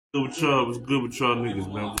Good with y'all? What's good with y'all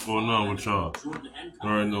niggas, man? What's going on with y'all? You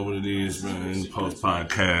already know what it is, man. In the post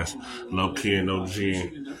podcast, no key and no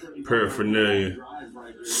G, paraphernalia.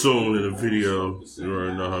 Soon in the video, you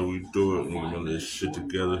already know how we do it. We're gonna get this shit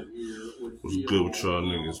together. What's good with y'all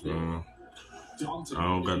niggas, man? I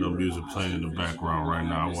don't got no music playing in the background right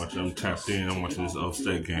now. I'm tapped in. I'm watching this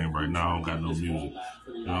upstate game right now. I don't got no music.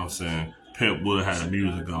 You know what I'm saying? Pimp Wood had the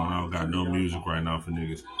music on. I don't got no music right now for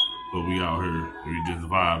niggas. But we out here. We just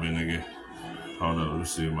vibing, nigga. Hold on,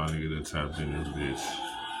 let's see if my nigga that tapped in this bitch.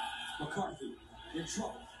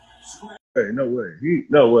 Hey, no way.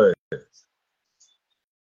 No way.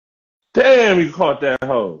 Damn, he caught that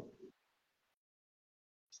hoe.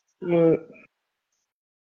 What?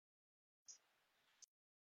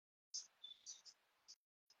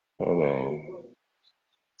 Hold on.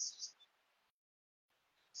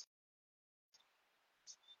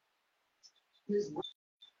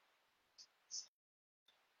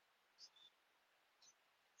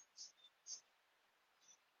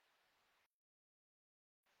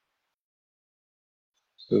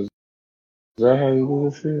 Is that how you do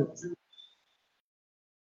this shit?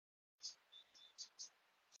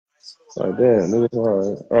 Like, damn, niggas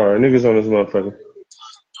alright. Alright, niggas on this motherfucker.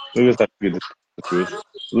 Niggas have to get this bitch.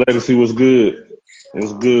 Legacy was good.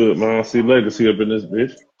 It's good, man. I see Legacy up in this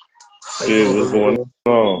bitch. Shit, what's going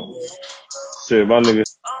on? Shit, my nigga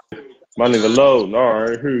low.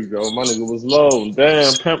 Alright, here you go. My nigga was low.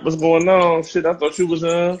 Damn, Pimp, what's going on? Shit, I thought you was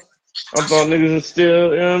I thought niggas was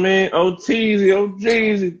still, you know what I mean? OTZ,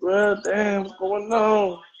 OGZ, bro. Damn, what's going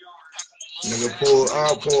on? Nigga pulled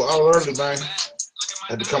out early, man.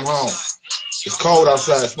 Had to come home. It's cold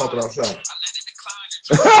outside, smoking outside.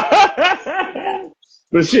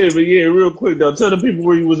 But yeah, real quick though, tell the people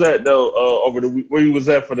where you was at though, over the week, where you was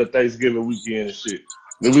at for the Thanksgiving weekend and shit.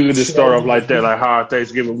 Then we could just start off like that, like how our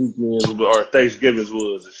Thanksgiving weekend or Thanksgivings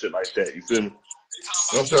was and shit like that. You feel me?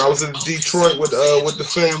 You know what I'm saying? I was in Detroit with the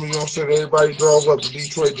family, you know what I'm saying? Everybody drove up to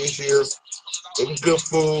Detroit this year. It was good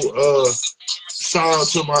food. Shout out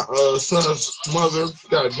to my son's mother.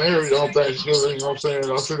 Got married on Thanksgiving, you know what I'm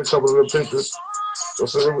saying? I'll send a couple of the pictures. So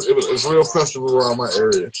it was a real festival around my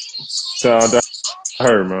area. Shout out to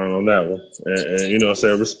her, man, on that one. And you know what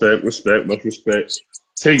I'm saying? Respect, much respect.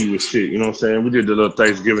 Tell you with shit, you know what I'm saying? We did the little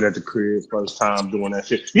Thanksgiving at the crib, first time doing that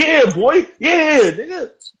shit. Yeah, boy, yeah,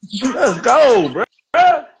 nigga. Let's go, bro.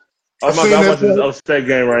 Oh my God, I'm watching this O-State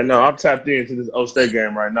game right now. I'm tapped into this O-State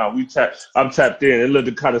game right now. I'm tapped in. It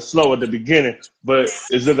looked kind of slow at the beginning, but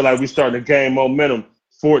it's looking like we starting to gain momentum.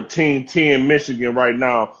 14-10 Michigan right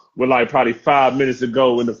now with like probably 5 minutes to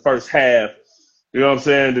go in the first half. You know what I'm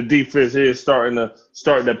saying? The defense here is starting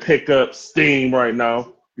to pick up steam right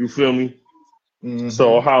now. You feel me? Mm-hmm.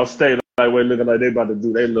 So Ohio State like we're looking like they about to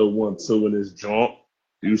do their little 1-2 in this jump.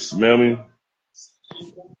 You smell me?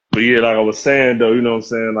 But yeah, like I was saying though, you know what I'm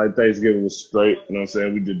saying? Like Thanksgiving was straight. You know what I'm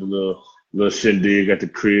saying? We did the little shindig at the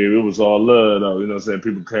crib. It was all love though. You know what I'm saying?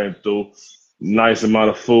 People came through. Nice amount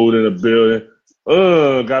of food in the building.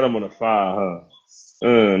 Got them on a fire,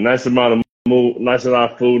 huh? Nice amount of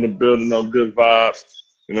food in the building, no good vibes.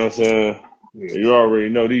 You know what I'm saying? Yeah, you already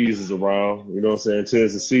know these is around. You know what I'm saying?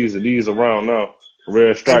 Tis the season. These around now.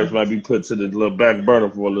 Red stripes might be put to the little back burner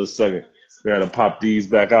for a little second. We had to pop these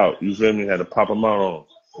back out. You feel me? Had to pop them out on.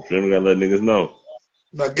 You feel me? Gotta let niggas know.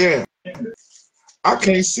 Now, again, I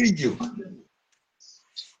can't see you.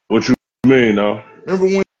 What you mean, though?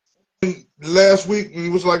 Remember when last week when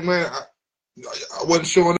you was like, man, I wasn't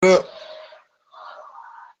showing up?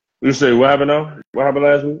 You say what happened now? What happened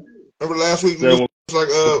last week? Remember last week when you was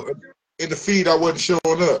like, in the feed, I wasn't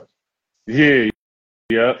showing up. Yeah.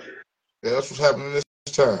 Yeah, that's what's happening this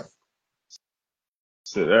time.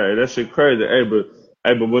 Shit, hey, that shit crazy. Hey,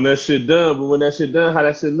 but when that shit done, how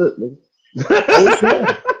that shit look, nigga?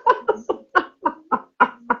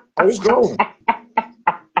 I was going.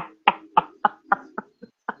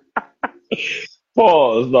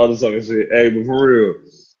 Pause, not the sucking shit. Hey, but for real.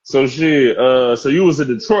 So shit, so you was in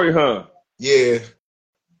Detroit, huh? Yeah.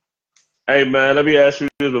 Hey man, let me ask you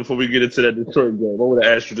this before we get into that Detroit game. I want to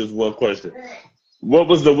ask you this one question.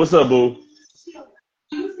 What's up, boo?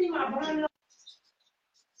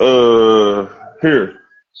 Here.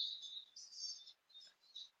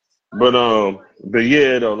 But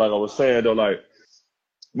yeah, though, like I was saying, though, like,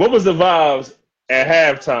 what was the vibes at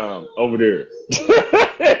halftime over there?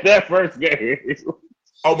 That first game.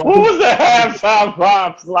 What was the halftime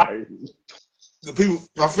vibes like? The people,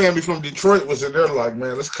 my family from Detroit was in there like,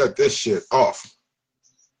 man, let's cut this shit off.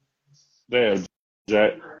 Damn,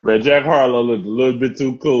 Jack. Man, Jack Harlow looked a little bit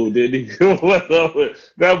too cool, didn't he?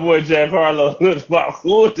 That boy Jack Harlow looked about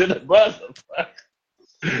cool to the motherfucker.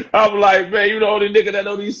 I'm like, man, you the only nigga that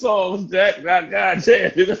know these songs, Jack. God damn,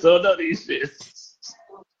 niggas don't know these shits.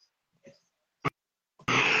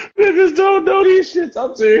 Niggas don't know these shits.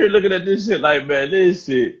 I'm sitting here looking at this shit like, man, this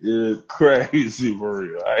shit is crazy for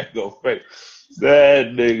real. I ain't gonna fake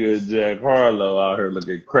that nigga Jack Harlow out here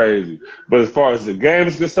looking crazy. But as far as the game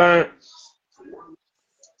is concerned,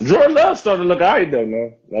 Jordan Love started to look alright though,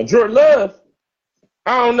 man. Now Jordan Love,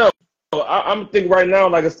 I don't know. I'm thinking right now,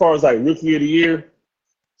 like as far as like rookie of the year,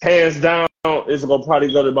 hands down, it's gonna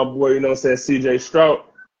probably go to my boy, you know what I'm saying, CJ Stroud.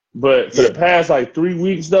 But for the past like 3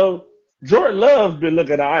 weeks though, Jordan Love's been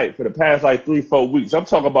looking all right for the past like 3-4 weeks. I'm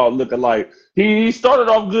talking about looking like he started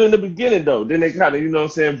off good in the beginning though. Then they kind of, you know what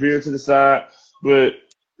I'm saying, veered to the side. But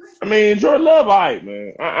I mean, Jordan Love, all right,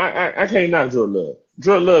 man. I can't knock Jordan Love.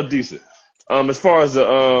 Jordan Love decent. As far as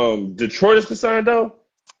the Detroit is concerned though,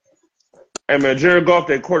 hey man, Jared Goff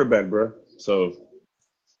that quarterback, bro. So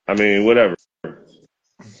I mean, whatever.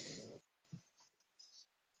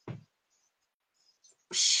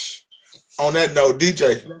 On that note,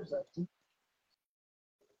 DJ.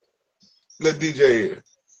 Let DJ in.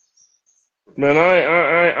 Man,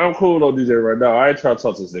 I'm cool on DJ right now. I ain't trying to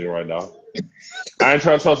talk to this nigga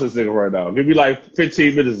right now. Give me like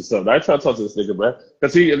 15 minutes or something. I ain't trying to talk to this nigga, man.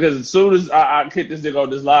 Because as soon as I kick this nigga on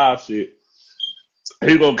this live shit,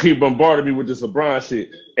 he gonna keep bombarding me with this LeBron shit.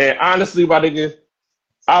 And honestly, my nigga,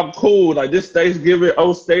 I'm cool. Like this Thanksgiving,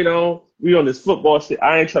 State on. We on this football shit.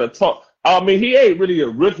 I ain't trying to talk. I mean, he ain't really a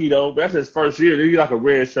rookie though. That's his first year. He's like a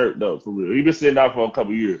red shirt though, for real. He been sitting out for a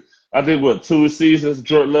couple years. I think what 2 seasons.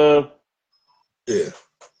 Jordan Love. Yeah.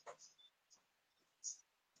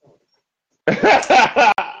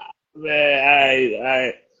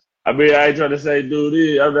 Man, I mean, I ain't trying to say dude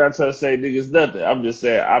is. I'm not trying to say niggas nothing. I'm just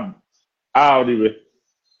saying I don't even,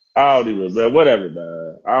 man. Whatever,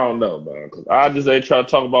 man. I don't know, man. Cause I just ain't trying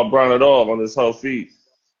to talk about Brown at all on this whole feed.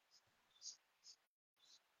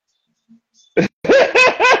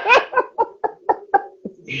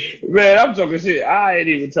 Man, I'm talking shit. I ain't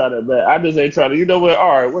even trying to, man. I just ain't trying to. You know what?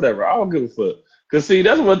 All right, whatever. I don't give a fuck. Cause see,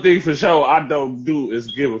 that's one thing for sure I don't do is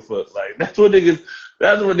give a fuck. Like that's what niggas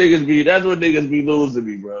be losing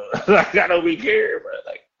me, bro. Like I don't be caring, bro.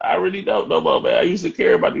 Like I really don't no more, man. I used to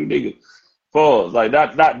care about these niggas. Pause. Like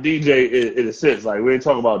not DJ in a sense. Like we ain't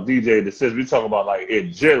talking about DJ in a sense. We talking about like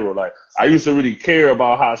in general. Like I used to really care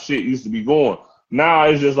about how shit used to be going. Now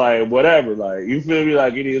it's just like whatever. Like you feel me?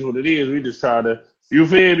 Like it is what it is. We just trying to. You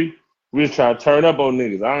feel me? We just try to turn up on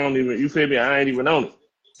niggas. I don't even. You feel me? I ain't even on it.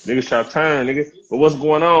 Niggas try to turn, nigga. But what's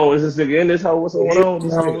going on? Is this nigga in this hole? What's going on?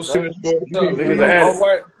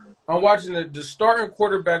 I'm watching the starting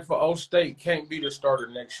quarterback for O State can't be the starter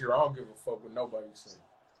next year. I don't give a fuck what nobody says.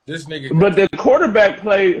 This nigga. But the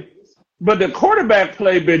quarterback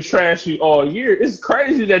play been trashy all year. It's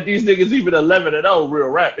crazy that these niggas even 11-0 real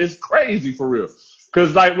rap. It's crazy for real.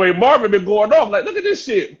 Cause like when Marvin been going off, like look at this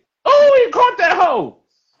shit. Oh, he caught that hole.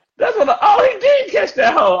 That's what. He did catch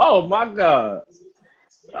that hole. Oh my god.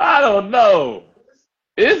 I don't know.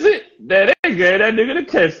 Is it that they gave that nigga the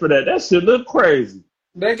catch for that? That shit look crazy.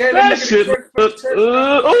 They gave that shit look.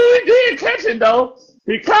 He did catch it though.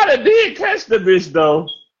 He kind of did catch the bitch though.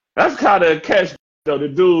 That's kind of a catch though. The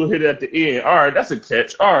dude hit it at the end. All right, that's a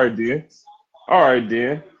catch. All right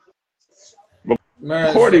then.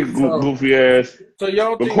 Man, goofy ass. So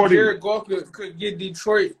y'all think Jared Goff could get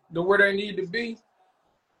Detroit to where they need to be?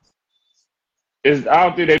 I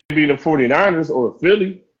don't think they beat the 49ers or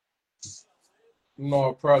Philly.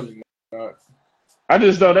 No, probably not. I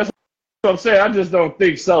just don't. That's what I'm saying. I just don't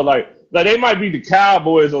think so. Like they might be the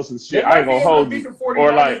Cowboys or some shit. I ain't gonna hold you.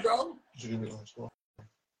 Or like,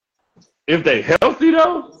 if they healthy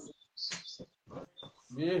though.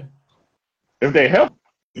 Yeah. If they healthy,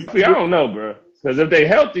 I don't know, bro. Because if they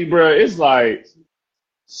healthy, bro, it's like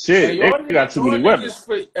shit. They got too many weapons.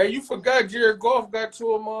 Hey, you forgot Jared Goff got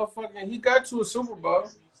to a motherfucking. He got to a Super Bowl.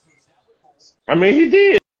 I mean, he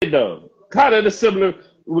did though. Kind of a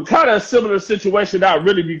similar situation, not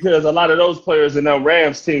really, because a lot of those players in that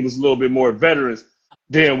Rams team was a little bit more veterans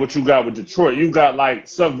than what you got with Detroit. You got like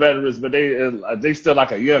some veterans, but they still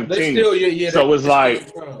like a young team. So it's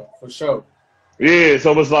like for sure. Yeah,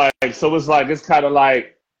 so it's kind of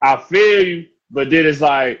like I feel you, but then it's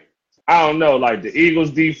like I don't know, like the Eagles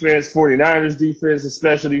defense, 49ers defense,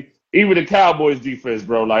 especially even the Cowboys defense,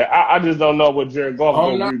 bro. Like I just don't know what Jared Goff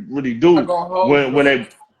gonna really do when they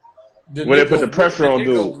put the pressure on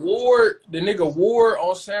dude. The nigga Ward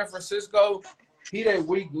on San Francisco, he that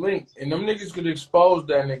weak link, and them niggas could expose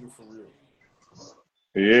that nigga for real.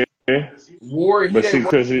 Yeah. Ward, he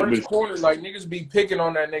that corner, like niggas be picking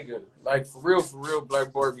on that nigga. Like for real,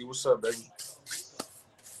 Black Barbie, what's up, baby?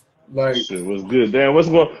 Like, shit was good. Damn, what's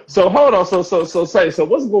going? So hold on. So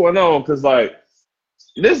what's going on? Cause like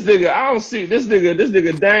this nigga, I don't see this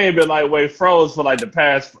nigga Dame been like way froze for the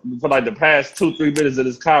past 2-3 minutes of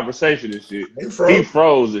this conversation and shit. He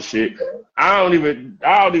froze and shit. I don't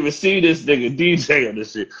even see this nigga DJ on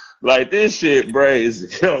this shit. Like this shit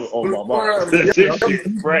crazy. Yo, oh my mom. This shit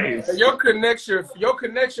crazy. Your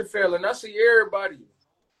connection failing. I see everybody.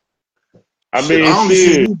 I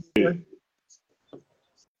mean, shit.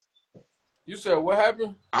 You said what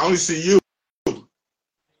happened? I only see you.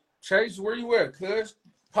 Chase, where you at, cuz?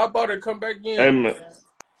 Pop out and come back in.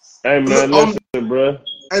 Hey man, listen, bro.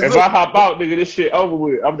 If I hop out, nigga, this shit over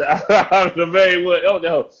with. I'm the main one.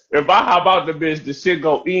 If I hop out the bitch, the shit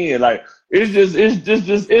go in. Like it's just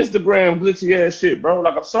Instagram glitchy ass shit, bro.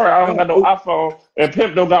 Like I'm sorry, I don't got no iPhone, and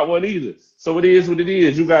Pimp don't got one either. So it is what it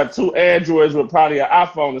is. You got 2 Androids with probably an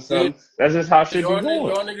iPhone or something. That's just how shit be going.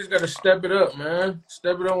 Y'all niggas gotta step it up, man.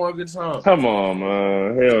 Step it up one good time. Come on,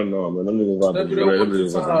 man. Hell no, man. Them niggas about to do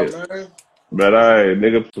that. Man. But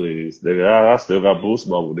nigga, please, nigga, I still got Boost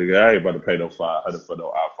Mobile, nigga. I ain't about to pay no $500 for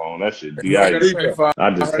no iPhone. That shit,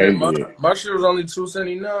 I just can't do it. My shit was only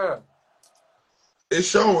 $279. It's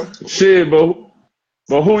showing. Shit,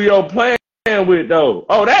 but who you playing with though?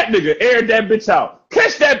 Oh, that nigga aired that bitch out.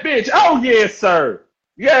 Catch that bitch. Oh yes, sir.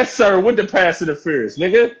 Yes, sir. With the pass interference,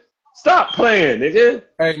 nigga. Stop playing, nigga.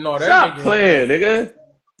 Hey, no, that Stop playing, nigga.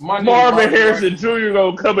 Marvin Harrison Jr.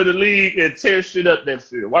 gonna come in the league and tear shit up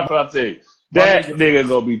next year. Watch what I tell you. That nigga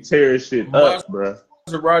gonna be tearing shit up, bro.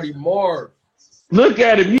 Roddy Moore. Look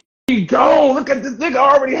at him. He gone. Look at this nigga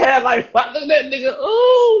already had like 5. Look at that nigga.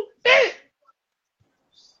 Ooh, shit.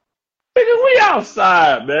 Nigga, we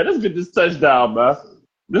outside, man. Let's get this touchdown, man.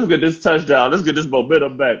 Let's get this touchdown. Let's get this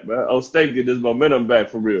momentum back, man. State get this momentum back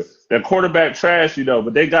for real. That quarterback trash,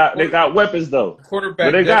 but they got weapons though.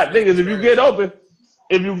 But they got niggas. If you get open,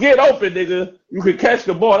 nigga, you can catch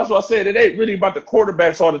the ball. That's what I said. It ain't really about the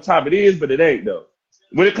quarterbacks all the time. It is, but it ain't though.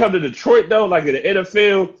 When it comes to Detroit though, like in the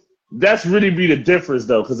NFL, that's really be the difference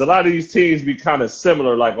though, because a lot of these teams be kind of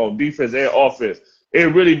similar, like on defense and offense.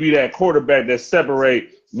 It really be that quarterback that separate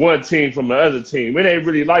one team from the other team. It ain't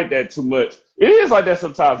really like that too much. It is like that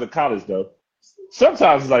sometimes in college though.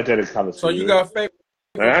 Sometimes it's like that in college. So you got faith?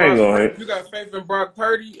 You got faith in Brock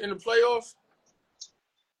Purdy in the playoffs?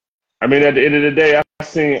 I mean, at the end of the day, I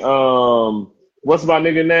seen what's my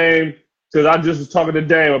nigga name? Because I just was talking to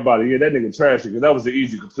Dame about it. Yeah, that nigga trashy. Because that was the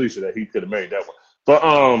easy completion that he could have made that one. But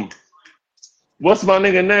what's my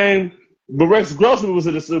nigga name? But Rex Grossman was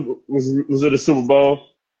in the Super Bowl.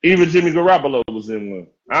 Even Jimmy Garoppolo was in one.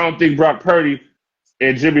 I don't think Brock Purdy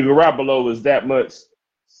and Jimmy Garoppolo is that much.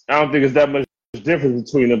 I don't think it's that much difference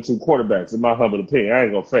between them two quarterbacks, in my humble opinion. I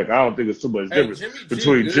ain't gonna fake. I don't think it's too much difference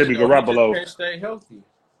between Jimmy Garoppolo. He can't stay healthy.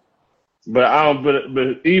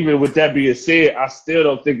 But even with that being said, I still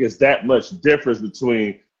don't think it's that much difference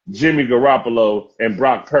between Jimmy Garoppolo and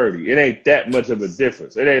Brock Purdy. It ain't that much of a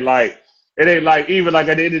difference. It ain't like even like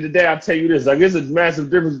at the end of the day, I tell you this, like it's a massive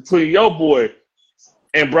difference between your boy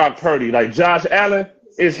and Brock Purdy. Like Josh Allen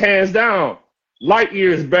is hands down light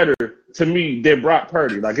years better to me than Brock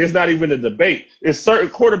Purdy. Like it's not even a debate. It's certain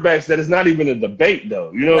quarterbacks that it's not even a debate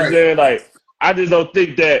though. You know what I'm saying? Like I just don't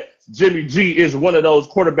think that Jimmy G is one of those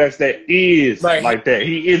quarterbacks that is like that.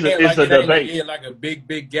 He is. It's a debate. Yeah, like a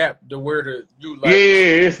big gap to where yeah,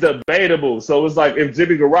 it's debatable. So it's like if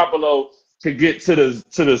Jimmy Garoppolo could get to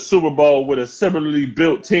the Super Bowl with a similarly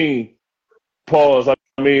built team. Pause.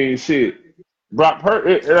 I mean, shit. Brock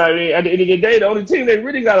Purdy. I mean, at the end of the day, the only team they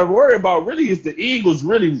really got to worry about really is the Eagles.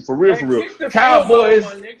 Really, for real. Cowboys.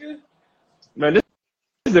 Man, this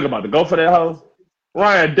nigga about to go for that hoe.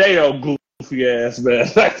 Ryan Day, goofy ass man.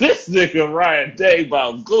 Like this nigga Ryan Day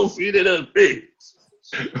about goofy to the bitch.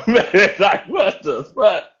 Man, like what the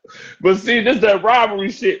fuck? But see, this that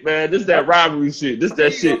rivalry shit, man. This that rivalry shit. This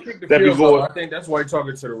that shit that be going. I think that's why he's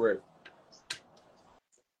talking to the ref.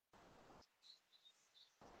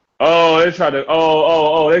 Oh, they try to.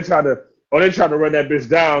 They try to run that bitch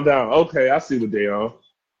down. Okay, I see what they on.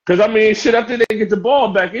 Cause I mean, shit. After they get the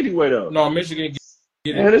ball back anyway, though. No, Michigan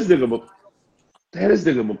get it. Man, this nigga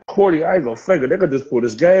McCourty, I ain't gonna fake it. They could just pull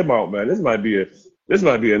this game out, man. This might be a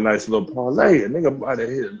nice little parlay. A nigga might have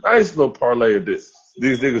hit a nice little parlay of this.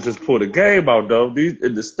 These niggas just pull the game out, though.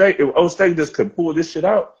 If State just could pull this shit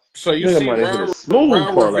out. So you see,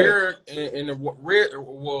 Ron Rivera and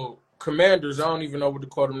the Commanders, I don't even know what to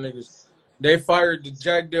call them niggas. They fired the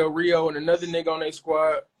Jack Del Rio and another nigga on their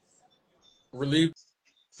squad, relieved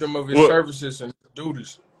them of his services and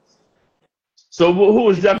duties. So who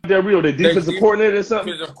was Jack Del Rio? The defensive coordinator or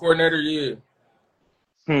something? Defensive coordinator, yeah.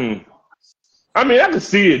 I mean, I can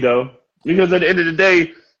see it though, because at the end of the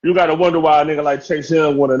day, you got to wonder why a nigga like Chase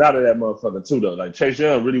Young wanted out of that motherfucker too, though. Like Chase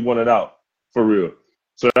Young really wanted out for real.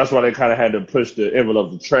 So that's why they kind of had to push the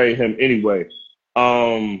envelope to trade him anyway.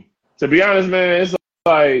 To be honest, man, it's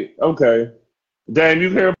like, okay, damn, you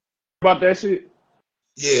hear about that shit?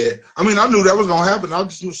 Yeah, I mean, I knew that was gonna happen. I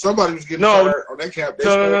just knew somebody was getting fired on that cap.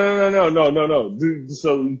 No.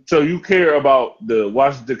 So you care about the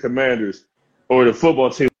Washington Commanders or the football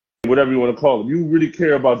team, whatever you want to call them? You really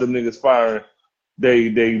care about them niggas firing they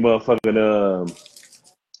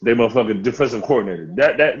motherfucking defensive coordinator?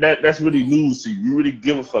 That's really news to you. You really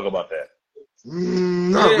give a fuck about that?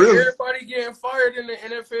 Not really. Everybody getting fired in the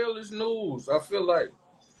NFL is news. I feel like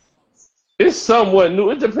it's somewhat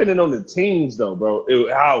new. It depending on the teams, though, bro.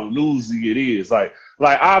 How newsy it is. Like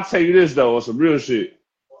I'll tell you this though, on some real shit.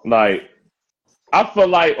 Like I feel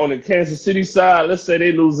like on the Kansas City side, let's say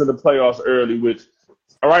they lose in the playoffs early, which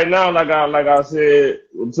right now, like I said,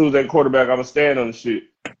 Tuesday quarterback, I'm gonna stand on the shit.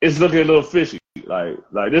 It's looking a little fishy. Like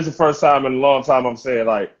this is the first time in a long time I'm saying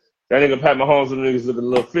like that nigga Pat Mahomes and the niggas looking a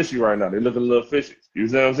little fishy right now. They looking a little fishy. You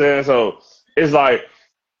see what I'm saying? So it's like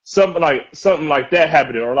something like that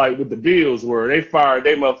happening, or like with the Bills where they fired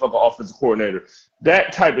their motherfucker offensive coordinator.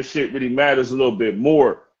 That type of shit really matters a little bit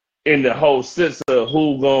more in the whole sense of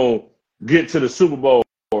who gonna get to the Super Bowl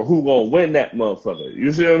or who gonna win that motherfucker.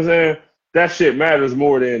 You see what I'm saying? That shit matters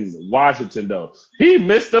more than Washington though. He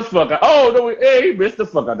missed the fuck out. Oh no, he missed the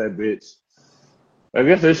fuck out that bitch. I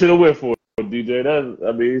guess they should have went for it, DJ.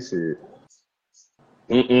 Shit.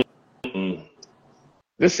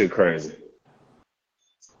 This shit crazy.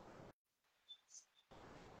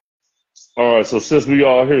 All right, so since we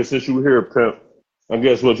all here, since you were here, Pimp, I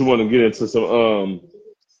guess what you want to get into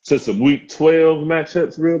some week 12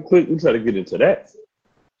 matchups real quick. We try to get into that.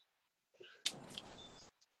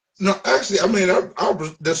 No, actually, I mean, I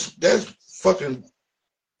was that fucking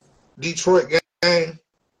Detroit game.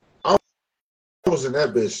 I was in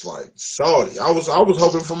that bitch like salty. I was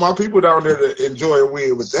hoping for my people down there to enjoy a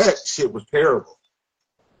win, but that shit was terrible.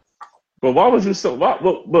 But why was you so?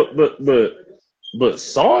 But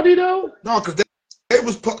salty though? No, because they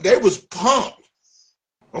was pumped.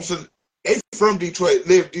 I'm saying they from Detroit,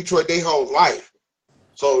 lived Detroit their whole life,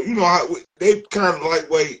 so you know how they kind of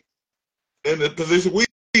lightweight in the position we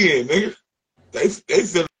in, nigga. They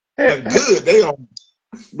feel good. They on.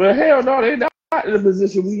 But hell no, they not in the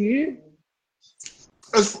position we in.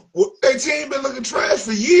 Their team been looking trash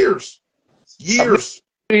for years. I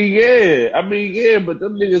mean, yeah, but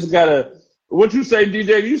them niggas gotta. What you say,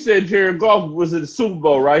 DJ? You said Jared Goff was in the Super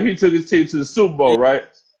Bowl, right? He took his team to the Super Bowl, right?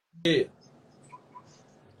 Yeah.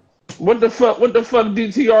 What the fuck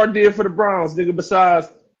DTR did for the Browns, nigga? Besides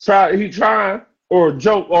trying or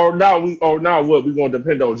joke or now what? We gonna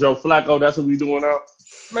depend on Joe Flacco? That's what we doing now?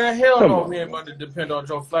 Man, hell no, we ain't about to depend on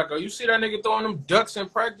Joe Flacco. You see that nigga throwing them ducks in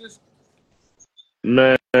practice?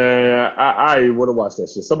 Man, I ain't want to watch that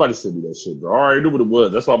shit. Somebody send me that shit, bro. I already knew what it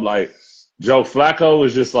was. That's why I'm like, Joe Flacco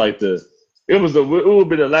is just like it would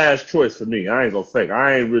be the last choice for me. I ain't gonna fake.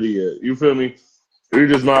 I ain't really you feel me? You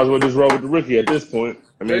just might as well just roll with the rookie at this point.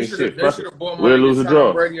 I mean, they should have bought we'll lose a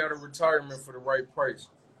draw. Brady out of retirement for the right price.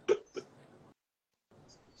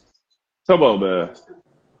 Come on, man.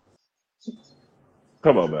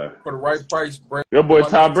 For the right price, Brady. Your boy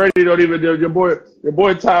Tom Brady don't even your boy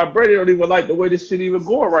Tom Brady don't even like the way this shit even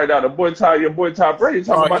going right now. Your boy Tom Brady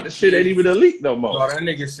talking about the shit ain't even elite no more. No, that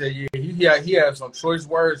nigga said he had some choice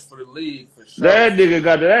words for the league for sure. That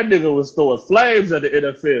nigga was throwing flames at the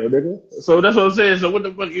NFL, nigga. So that's what I'm saying. So what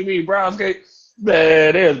the fuck you mean Browns can't?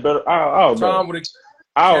 Man, there's better. I don't know, man.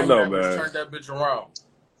 Turned that bitch around.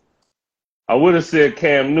 I would have said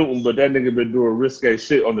Cam Newton, but that nigga been doing risque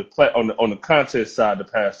shit on the contest side the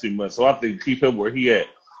past 2 months. So I think keep him where he at.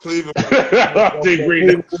 Cleveland.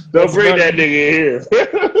 Don't bring that nigga in here.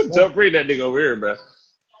 Don't bring that nigga over here, man.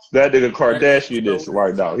 That nigga Kardashian this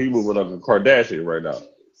right now. He moving like a Kardashian right now.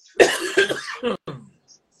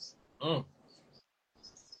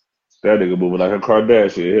 That nigga moving like a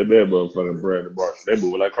Kardashian. Hit that motherfucking Brandon Marshall. They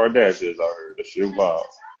moving like Kardashians out here. That shit wild.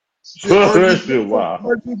 That shit wild.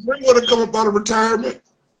 Bring want to come up out of retirement.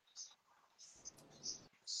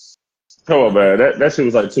 Come on, man. That shit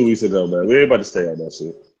was like 2 weeks ago, man. We ain't about to stay on that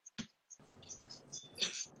shit.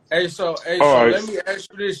 So let me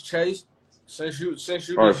ask you this, Chase. Since you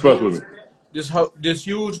all right, fuck with me. This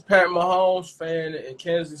huge Pat Mahomes fan and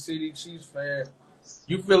Kansas City Chiefs fan,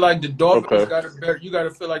 you feel like the Dolphins got a better? You got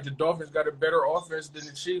to feel like the Dolphins got a better offense than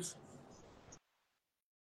the Chiefs.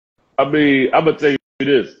 I mean, I'm gonna tell you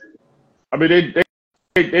this. I mean,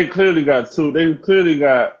 they clearly got two. They clearly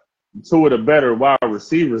got two of the better wide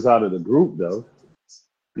receivers out of the group, though.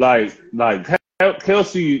 Like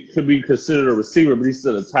Kelsey could be considered a receiver, but he's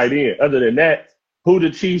still a tight end. Other than that, who the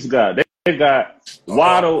Chiefs got? They got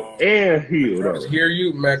Waddle and Hill, though. Hear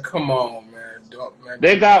you, man. Come on, man.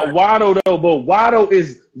 They got Waddle, though, but Waddle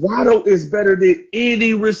is better than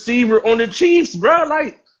any receiver on the Chiefs, bro.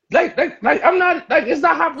 Like I'm not like it's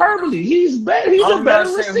not hyperbole. He's better. He's a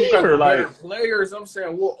better receiver. Better players. I'm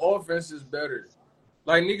saying what offense is better.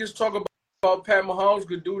 Like niggas talk about Pat Mahomes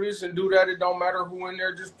could do this and do that. It don't matter who in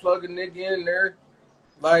there. Just plug a nigga in there.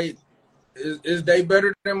 Like, is they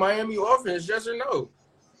better than Miami offense? Yes or no?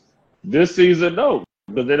 This season, no,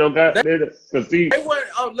 because they don't got. I'm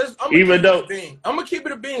gonna keep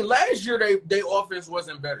it a bean. Last year, they offense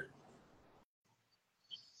wasn't better.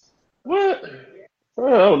 What? I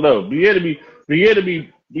don't know.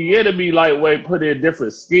 Be lightweight, put in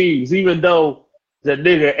different schemes. Even though that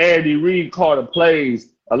nigga Andy Reid called the plays,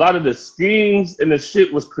 a lot of the schemes and the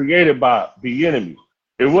shit was created by the enemy.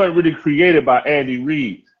 It wasn't really created by Andy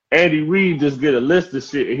Reid. Andy Reid just get a list of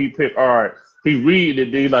shit and he pick, all right, he read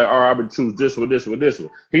it, then he's like, all right, I'm going to choose this one, this one, this one.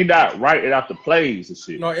 He not writing out the plays and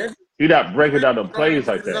shit. No, he not breaking down the plays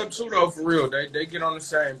like that. Up too, though, for real. They get on the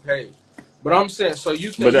same page. But I'm saying, so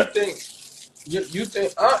you think,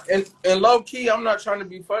 and low key, I'm not trying to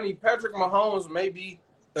be funny. Patrick Mahomes may be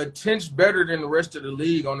a tinge better than the rest of the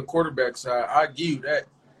league on the quarterback side. I give you that.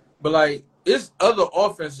 But, like, it's other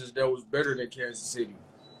offenses that was better than Kansas City.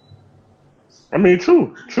 I mean,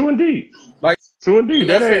 true indeed. Like, true indeed.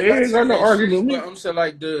 That ain't got no argument. But I'm saying,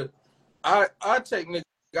 like, I take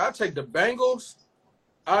the Bengals.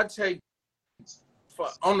 I take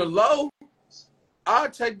on the low. I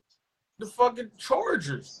take the fucking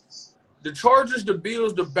Chargers. The Chargers, the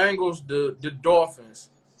Bills, the Bengals, the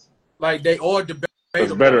Dolphins. Like, they all debatable.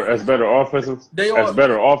 As better offenses. As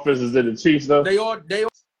better offenses than the Chiefs, though. They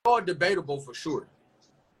all debatable for sure.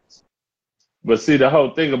 But see, the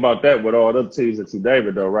whole thing about that with all them teams that you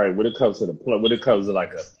named, though, right? When it comes to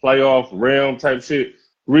like a playoff realm type shit,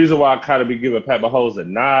 the reason why I kind of be giving Pat Mahomes a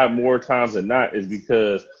nod more times than not is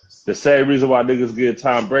because the same reason why niggas give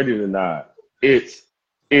Tom Brady the nod. It's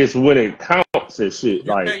when it counts and shit.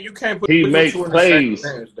 You can't put he make plays,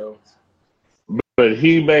 though. But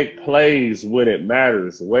he make plays when it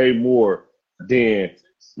matters way more than.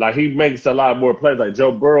 Like, he makes a lot more plays.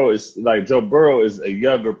 Joe Burrow is a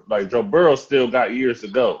younger, Joe Burrow still got years to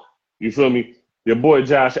go. You feel me? Your boy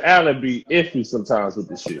Josh Allen be iffy sometimes with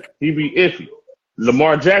this shit. He be iffy.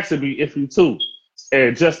 Lamar Jackson be iffy too.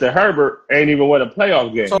 And Justin Herbert ain't even won a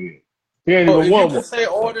playoff game yet. He ain't even won one. You can say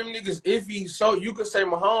all them niggas iffy, so you can say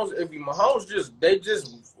Mahomes iffy. Mahomes just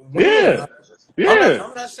win. Yeah.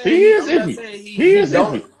 I'm not saying he is iffy. He is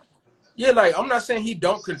iffy. Yeah, like, I'm not saying he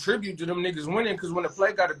don't contribute to them niggas winning, because when the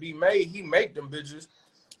play got to be made, he make them bitches.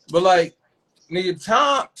 But, like, nigga,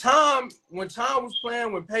 when Tom was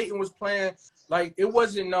playing, when Peyton was playing, like, it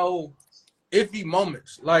wasn't no iffy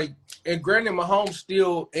moments. Like, and granted, Mahomes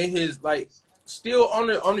still in his, like, still on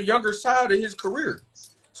the younger side of his career.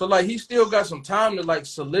 So, like, he still got some time to, like,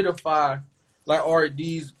 solidify, like, all right,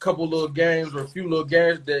 these couple little games or a few little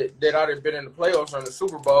games that I'd have been in the playoffs or in the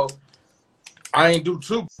Super Bowl. I ain't do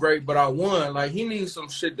too great, but I won. Like, he needs some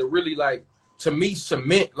shit to really, like, to me,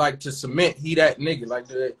 cement he that nigga. Like,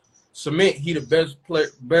 to cement he the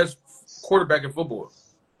best quarterback in football.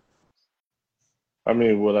 I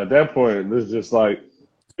mean, well, at that point, it's just like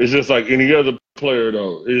any other player,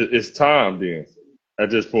 though. It's time then at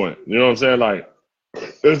this point. You know what I'm saying? Like,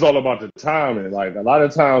 it's all about the timing. Like, a lot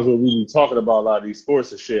of times when we be talking about a lot of these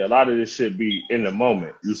sports and shit, a lot of this shit be in the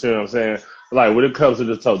moment. You see what I'm saying? Like, when it comes to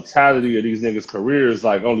the totality of these niggas' careers,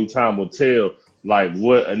 like, only time will tell, like,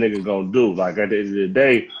 what a nigga gonna do. Like, at the end of the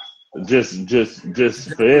day, just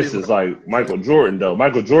for instance, like, Michael Jordan, though.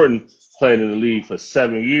 Michael Jordan played in the league for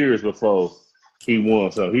 7 years before he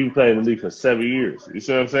won. So he played in the league for 7 years. You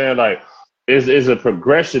see what I'm saying? Like, it's a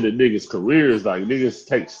progression in niggas' careers. Like, niggas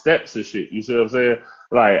take steps and shit. You see what I'm saying?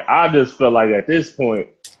 Like, I just feel like at this point,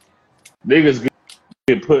 niggas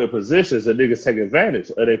get put in positions and niggas take advantage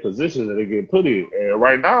of their positions that they get put in. And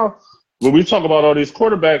right now, when we talk about all these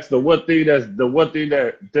quarterbacks, the one thing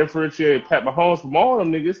that differentiates Pat Mahomes from all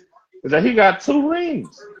them niggas is that he got 2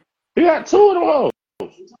 rings. He got 2 of them hoes.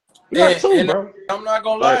 He got 2, bro. I'm not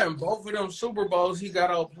gonna lie, in both of them Super Bowls, he got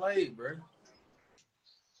outplayed, bro.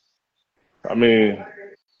 I mean,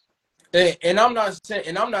 and I'm not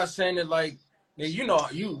saying that, like,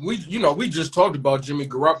 we just talked about Jimmy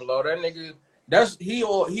Garoppolo. That nigga, he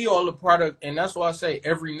all a product, and that's why I say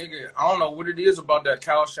every nigga. I don't know what it is about that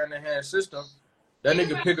Kyle Shanahan system. That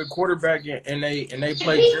nigga pick a quarterback and they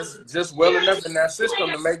play just well enough in that system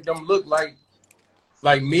to make them look like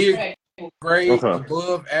mid-grade,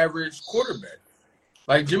 above average quarterback.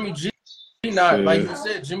 Like Jimmy G not, like you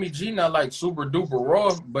said, Jimmy G not like super duper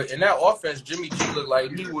raw, but in that offense, Jimmy G looked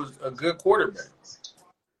like he was a good quarterback.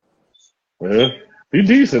 Yeah, he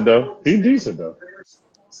decent though.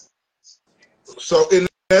 So in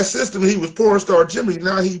that system, he was porn star Jimmy.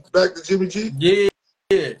 Now he back to Jimmy G.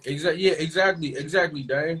 Exactly,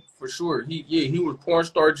 Dane, for sure. He was porn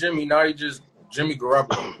star Jimmy. Now he just Jimmy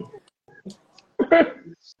Garoppolo.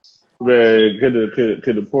 Man, could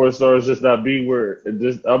the porn stars just not be where it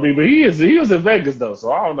just? I mean, but he was in Vegas though,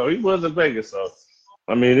 so I don't know. He was in Vegas, so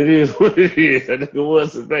I mean, it is what it is. That nigga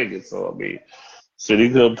was in Vegas, so I mean, shit, he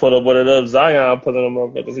could put up one of them Zion, putting them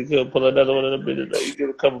up. He could pull another one of them bitches. He get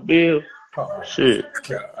a couple bills. Oh, shit,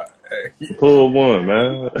 God. pull one,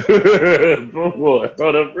 man. Pull one.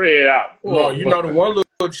 Throw the bread out. No, you know the one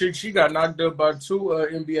little chick, she got knocked up by two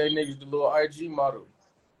NBA niggas, the little IG model.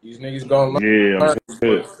 These niggas gonna learn. Yeah,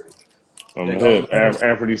 I'm hip.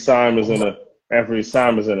 Anthony Simons and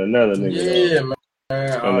another nigga. Yeah, man.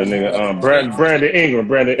 And the nigga, Brandon Ingram.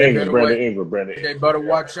 They better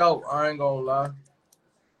watch out. I ain't gonna lie.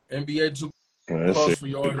 NBA too close for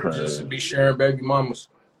y'all just to be sharing baby mamas.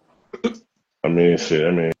 I mean,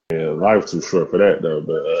 life's too short for that though.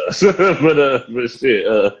 But shit.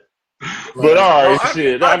 But all right,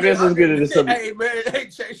 shit. I guess let's get into something. Hey man, hey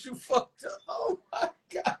Chase, you fucked up. Oh my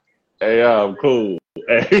God. Hey, I'm cool.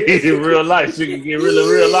 Hey, in real life, she can get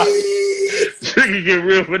real life. She can get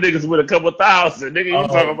real for niggas with a couple thousand. Nigga, you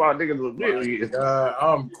talking about niggas with millions. God,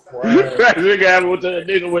 I'm crying. Nigga having with a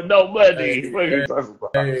nigga with no money. What you talking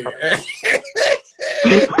about?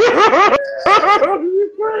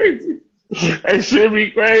 Crazy. That shit be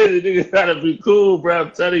crazy. Nigga gotta be cool, bro.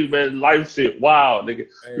 I'm telling you, man, life shit wild, nigga.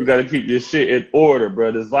 You gotta keep your shit in order,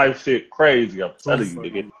 bro. This life shit crazy. I'm telling you,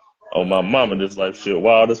 nigga. Oh, my mama, this life shit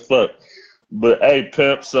wild as fuck. But hey,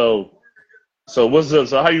 Pep, so what's up?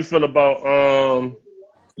 So how you feel about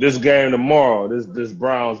this game tomorrow? This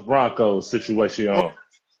Browns Broncos situation on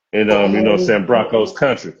in you know what I'm saying, Broncos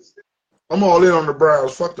country. I'm all in on the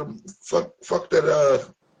Browns. Fuck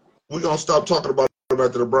that. We gonna stop talking about it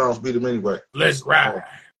after the Browns beat them anyway. Let's ride.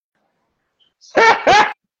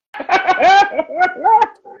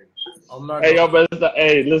 I'm not. Hey, y'all,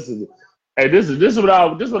 hey, listen. Hey, this is what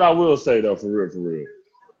I will say though, for real.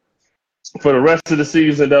 For the rest of the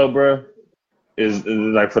season though, bro, is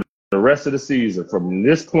like for the rest of the season from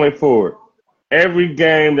this point forward, every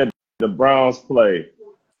game that the Browns play,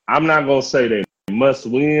 I'm not gonna say they must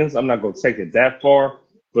wins. I'm not gonna take it that far,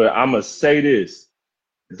 but I'm gonna say this: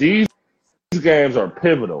 these games are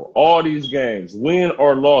pivotal. All these games, win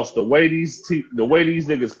or loss, the way these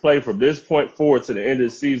niggas play from this point forward to the end of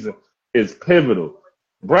the season is pivotal.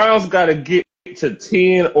 Browns got to get to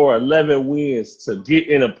 10 or 11 wins to get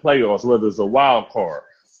in the playoffs, whether it's a wild card.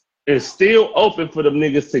 It's still open for them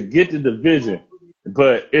niggas to get the division,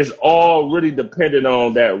 but it's all really dependent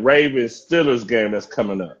on that Ravens-Steelers game that's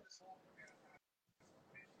coming up.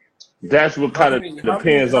 That's what kind of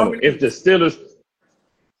depends on it. If the Steelers...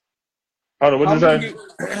 Hold on, what you say?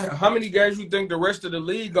 How many guys you think the rest of the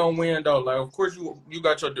league gonna win, though? Like, of course, you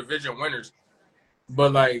got your division winners,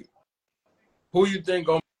 but, like, who you think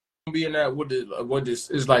gonna be in that? What this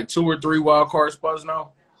is like 2 or 3 wild card spots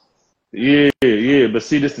now? Yeah. But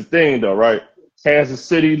see, this the thing though, right? Kansas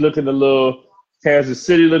City looking a little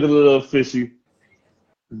fishy.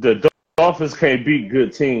 The Dolphins can't beat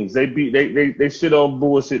good teams. They shit on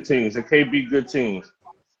bullshit teams. They can't beat good teams.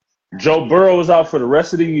 Joe Burrow is out for the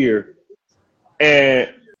rest of the year, and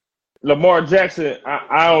Lamar Jackson.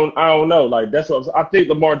 I don't know. Like that's what I think.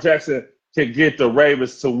 Lamar Jackson can get the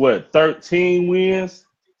Ravens to what, 13 wins,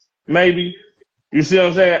 maybe. You see what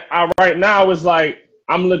I'm saying? Right now it's like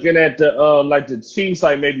I'm looking at the Chiefs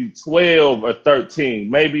like maybe 12 or 13,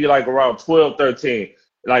 maybe like around 12, 13.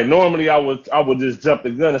 Like normally I would just jump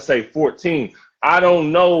the gun and say 14. I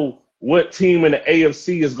don't know what team in the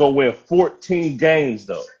AFC is gonna win 14 games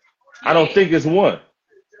though. I don't think it's one.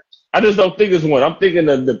 I just don't think it's one. I'm thinking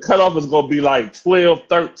the cutoff is gonna be like 12,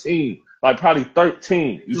 13. Like probably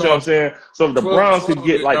 13. You see what I'm saying? So if the Browns could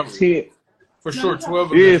get like 10, for sure,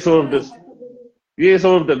 12. Yeah. So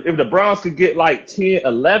if the Browns could get like 10,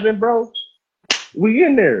 11, bro, we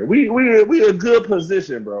in there. We in good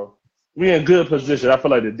position, bro. We in good position. I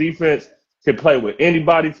feel like the defense can play with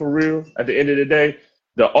anybody for real. At the end of the day,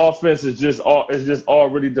 the offense is just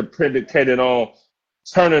already dependent on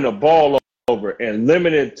turning the ball over and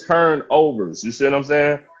limited turnovers. You see what I'm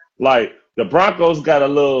saying? Like. The Broncos got a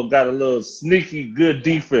little sneaky good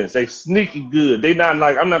defense. They sneaky good. They not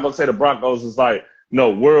like, I'm not gonna say the Broncos is like no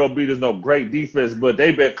world beaters, no great defense, but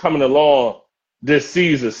they've been coming along this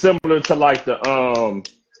season, similar to like the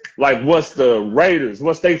like once the Raiders,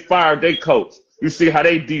 once they fired their coach, You see how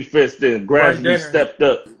they defense then gradually stepped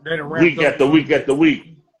up week after week after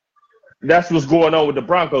week. That's what's going on with the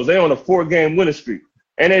Broncos. They on a 4-game winning streak.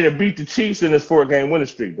 And they beat the Chiefs in this 4-game winning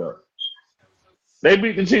streak, though. They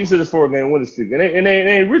beat the Chiefs in this 4-game winning streak. And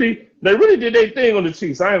they really did their thing on the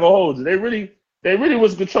Chiefs. I ain't gonna hold you. They really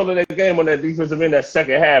was controlling that game on that defensive end that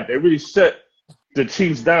second half. They really shut the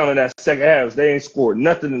Chiefs down in that second half. They ain't scored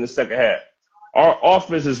nothing in the second half. Our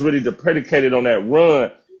offense is really predicated on that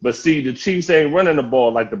run. But see, the Chiefs ain't running the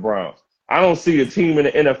ball like the Browns. I don't see a team in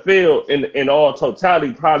the NFL in all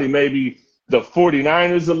totality, probably maybe the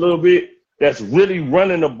 49ers a little bit, that's really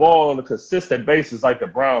running the ball on a consistent basis like the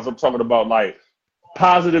Browns. I'm talking about like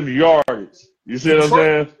positive yardage. You see what I'm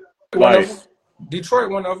saying? Like Detroit,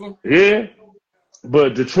 one of them. Yeah,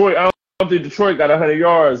 but Detroit, I don't think Detroit got 100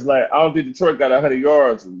 yards. Like I don't think Detroit got 100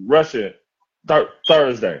 yards rushing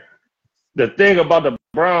Thursday. The thing about the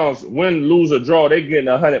Browns, win, lose, or draw, they getting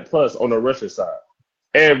 100 plus on the rushing side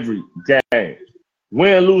every game.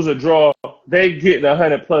 Win, lose, or draw, they getting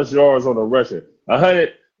 100 plus yards on the rushing.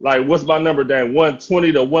 100, like what's my number, Dan?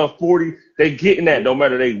 120 to 140. They getting that no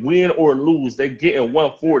matter they win or lose. They getting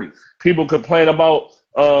 140. People complain about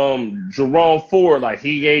Jerome Ford, like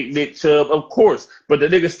he ain't Nick Chubb, of course, but the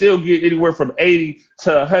nigga still get anywhere from 80 to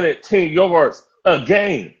 110 yards a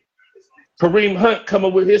game. Kareem Hunt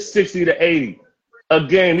coming with his 60 to 80 a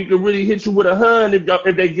game. He can really hit you with 100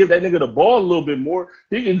 if they give that nigga the ball a little bit more.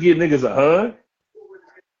 He can give niggas 100.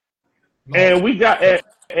 And we got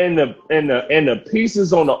and the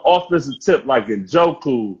pieces on the offensive tip like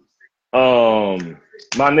Njoku,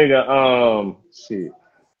 my nigga, shit.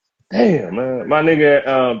 Damn, man. My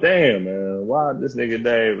nigga, damn, man. Why this nigga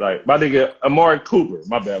Dave? Like, my nigga Amari Cooper.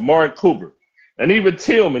 My bad. Amari Cooper. And even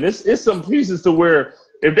Tillman. It's some pieces to where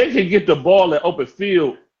if they can get the ball at open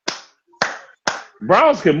field,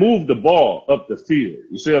 Browns can move the ball up the field.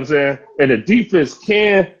 You see what I'm saying? And the defense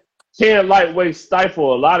can lightweight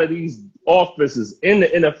stifle a lot of these offenses in the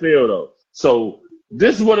NFL, though. So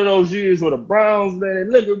this is one of those years where the Browns, man,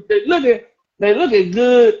 they looking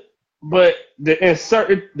good. But the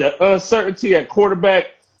uncertainty at quarterback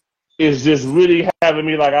is just really having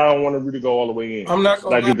me like I don't want to really go all the way in. I'm not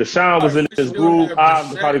gonna like if Deshaun was in this groove,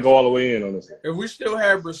 I'd probably go all the way in on this. If we still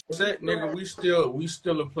have Brissett, nigga, we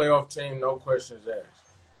still a playoff team, no questions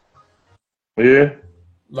asked. Yeah.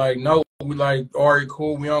 Like no, we like Ari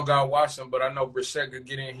cool. We don't got Watson, but I know Brissett could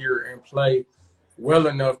get in here and play well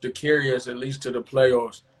enough to carry us at least to the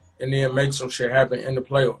playoffs, and then make some shit happen in the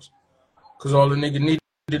playoffs. Cause all the nigga need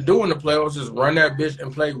to do in the playoffs is run that bitch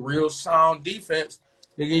and play real sound defense.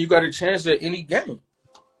 Nigga, you got a chance at any game.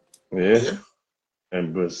 Yeah.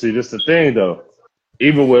 But see, this the thing though.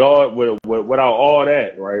 Even without all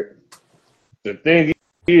that, right? The thing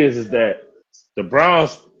is that the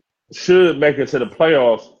Browns should make it to the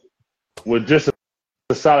playoffs with just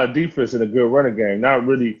a solid defense and a good running game. Not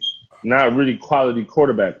really quality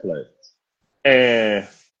quarterback play. And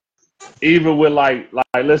even with like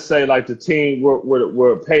let's say like the team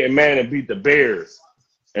where Peyton Manning beat the Bears,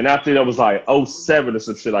 and I think that was like 07 or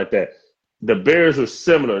some shit like that. The Bears were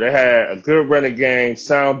similar. They had a good running game,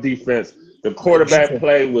 sound defense. The quarterback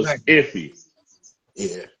play was iffy.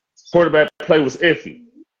 Yeah. Quarterback play was iffy.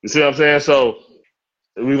 You see what I'm saying? So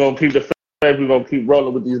we're gonna keep the faith. We're gonna keep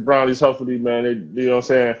rolling with these Brownies. Hopefully, man. You know what I'm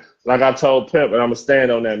saying? Like I told Pep, and I'm gonna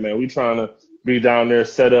stand on that, man. We trying to be down there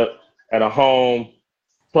set up at a home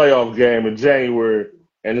playoff game in January,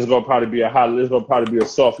 and it's gonna probably be a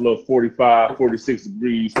soft little 45, 46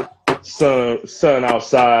 degrees, sun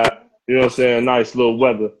outside. You know what I'm saying? Nice little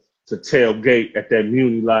weather to tailgate at that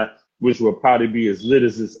Muni lot, which will probably be as lit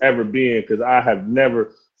as it's ever been. Because I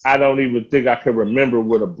don't even think I can remember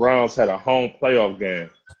where the Browns had a home playoff game.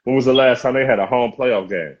 When was the last time they had a home playoff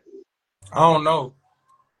game? I don't know.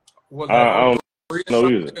 What, like I don't know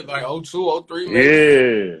either. Like 02, 03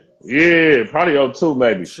 maybe? Yeah, probably 02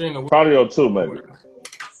 maybe. Probably 02 maybe.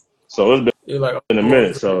 So it's been a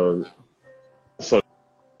minute. So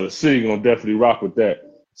the city gonna definitely rock with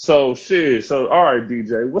that. So shit. So all right,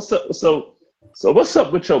 DJ, what's up? So what's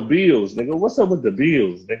up with your Bills, nigga? What's up with the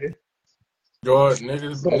Bills, nigga? George,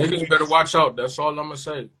 niggas better watch out. That's all I'm gonna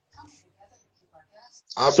say.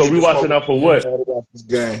 So we watching out for what?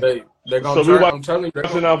 They're gonna turn. I'm telling you,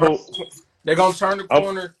 they're gonna turn the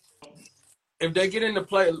corner. If they get in the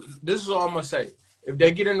play, this is all I'm gonna say. If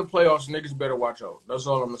they get in the playoffs, niggas better watch out. That's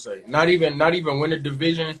all I'm gonna say. Not even win the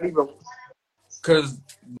division, because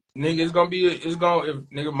nigga, if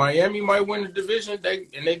nigga Miami might win the division, they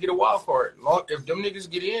get a wild card. If them niggas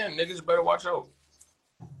get in, niggas better watch out.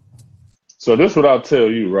 So this is what I'll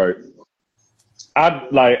tell you, right?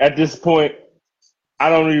 At this point, I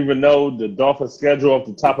don't even know the Dolphins' schedule off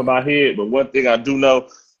the top of my head, but one thing I do know,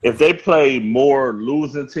 if they play more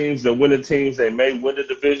losing teams than winning teams, they may win the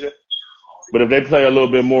division. But if they play a little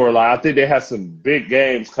bit more, like I think they have some big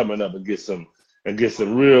games coming up against some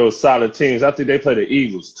real solid teams. I think they play the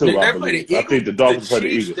Eagles too. I believe. The Eagles, I think the Dolphins play the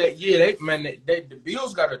Eagles. The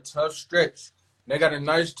Bills got a tough stretch. They got a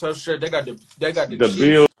nice tough stretch. They got the Chiefs,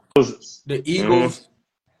 Bills, the Eagles,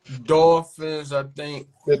 Dolphins. I think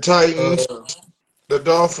the Titans, the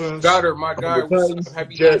Dolphins, Goddard, my guy. the Titans,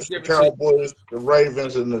 Happy Jets, the Thanksgiving. Cowboys, the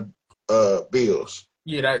Ravens, and the Bills.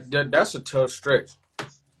 Yeah, that's a tough stretch.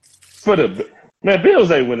 For the Bills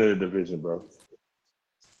ain't winning the division, bro.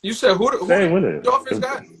 You said who the Dolphins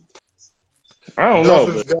got? I don't know.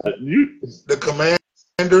 The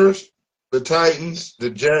Commanders, the Titans, the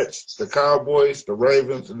Jets, the Cowboys, the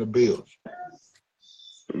Ravens, and the Bills.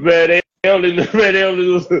 Man, they only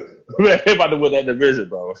lose. Man, they about to win that division,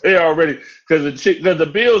 bro. They already because the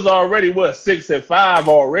Bills already 6-5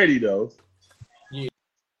 already though. Yeah.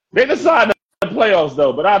 They can slide in the playoffs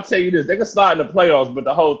though, but I'll tell you this: they can slide in the playoffs. But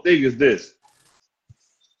the whole thing is this: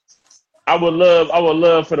 I would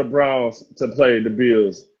love for the Browns to play the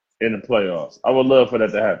Bills in the playoffs. I would love for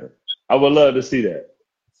that to happen. I would love to see that.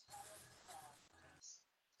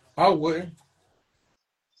 I would.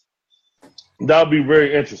 That would be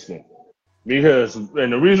very interesting. Because,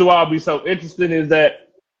 and the reason why I'll be so interested is that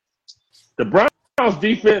the Browns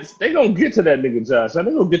defense, they gonna get to that nigga Josh. They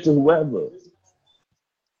gonna get to whoever.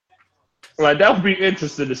 Like that would be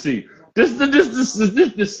interesting to see. Just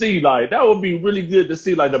to see, like that would be really good to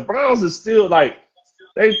see. Like the Browns is still like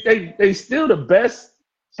they still the best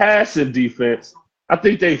passing defense. I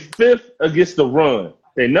think they 5th against the run.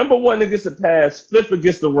 They number 1 against the pass, 5th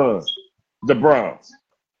against the run. The Browns.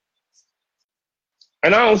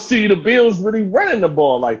 And I don't see the Bills really running the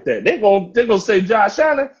ball like that. They're gonna say, Josh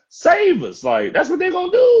Allen, save us. Like that's what they're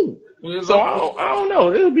gonna do. So I don't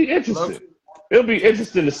know. It'll be interesting. It'll be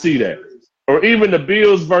interesting to see that. Or even the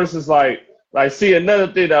Bills versus like see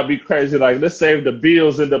another thing that'd be crazy. Like let's say if the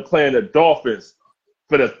Bills end up playing the Dolphins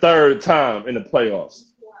for the 3rd time in the playoffs.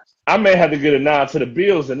 I may have to get a nod to the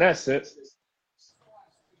Bills in that sense.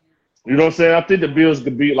 You know what I'm saying? I think the Bills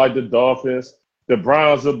could beat like the Dolphins. The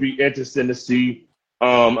Browns will be interesting to see.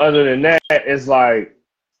 Other than that, it's like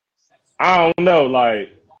I don't know.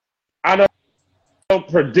 Like I don't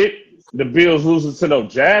predict the Bills losing to no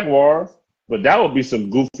Jaguars, but that would be some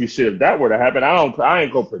goofy shit if that were to happen. I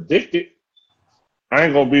ain't gonna predict it. I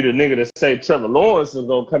ain't gonna be the nigga that say Trevor Lawrence is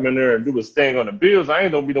gonna come in there and do his thing on the Bills. I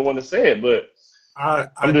ain't gonna be the one to say it, but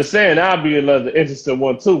I'm just saying that'll be another interesting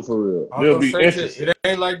one too, for real. It'll be interesting. It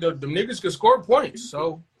ain't like the niggas can score points,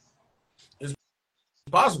 so it's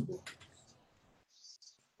possible.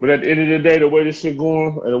 But at the end of the day, the way this shit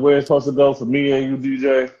going and the way it's supposed to go for me and you,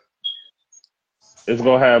 DJ, it's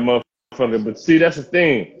gonna have motherfucking. But see, that's the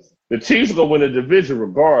thing. The Chiefs are gonna win the division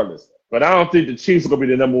regardless. But I don't think the Chiefs are gonna be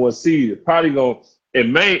the number 1 seed. It's probably it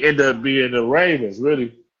may end up being the Ravens,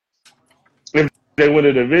 really. If they win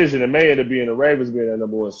the division, it may end up being the Ravens being the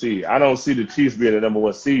number 1 seed. I don't see the Chiefs being the number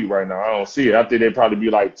 1 seed right now. I don't see it. I think they'd probably be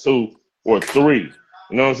like 2 or 3. You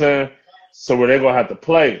know what I'm saying? So where they're gonna have to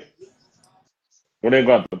play. When they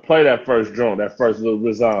got to play that first joint, that first little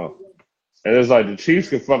resound. And it's like the Chiefs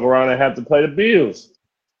can fuck around and have to play the Bills.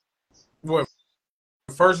 What,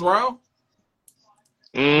 first round?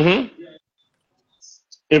 Mm-hmm.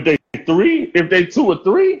 If they 2 or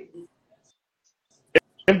 3,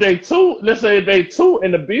 if they 2, let's say if they 2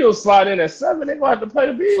 and the Bills slide in at 7, they're gonna have to play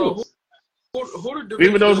the Bills. So who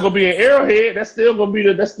even though it's gonna be an Arrowhead, that's still gonna be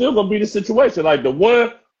the situation. Like the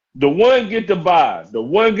one get the bye. The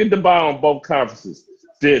one get the bye on both conferences.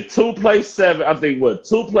 Did 2 play 7? I think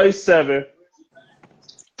 2 play 7,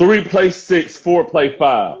 3 play 6, 4 play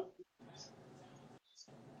 5.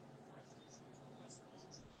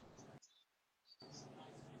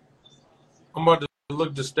 I'm about to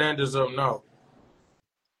look the standards up now.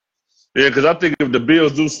 Yeah, because I think if the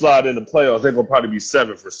Bills do slide in the playoffs, they're gonna probably be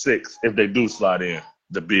 7 for 6 if they do slide in.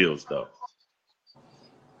 The Bills though.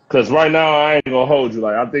 Because right now, I ain't going to hold you.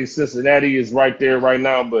 Like, I think Cincinnati is right there right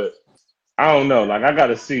now, but I don't know. Like, I got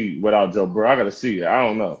to see without Joe Burrow. I got to see it. I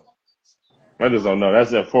don't know. I just don't know.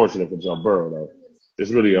 That's unfortunate for Joe Burrow, though.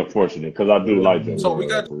 It's really unfortunate because I do like Joe Burrow. So we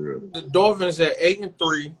got the Dolphins at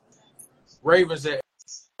 8-3, Ravens at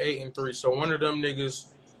 8-3. So one of them niggas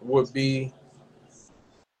would be,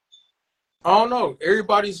 I don't know.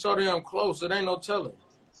 Everybody's so damn close. It ain't no telling.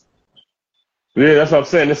 Yeah, that's what I'm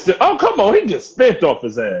saying. It's still, oh, come on. He just spent off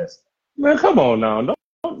his ass. Man, come on now.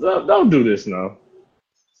 Don't do this now.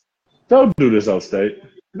 Don't do this, O-State.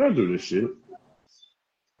 Don't do this shit.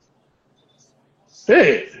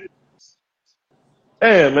 Hey.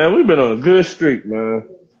 Hey, man, we've been on a good streak, man.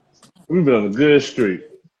 We've been on a good streak.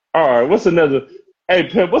 All right, what's another? Hey,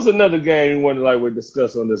 Pimp, what's another game you want to we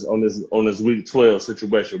discuss on this week 12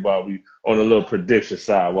 situation while we on a little prediction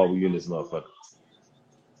side while we in this motherfucker?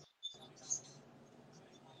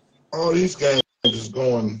 All these games is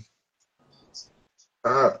going.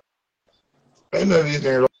 Ain't none of these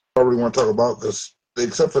games I really want to talk about because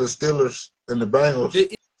except for the Steelers and the Bengals.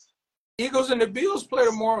 The Eagles and the Bills play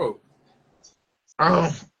tomorrow.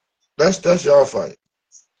 That's y'all fight.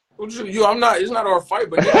 I'm not. It's not our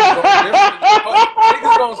fight, but niggas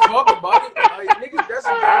gonna talk about it. Like, niggas, that's a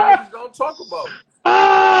game niggas gonna talk about.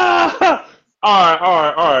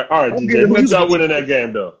 All right, DJ. Who you got winning that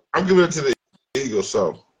game though? I'm giving it to the Eagles.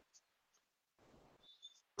 So,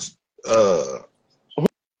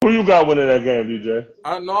 who you got winning that game, DJ?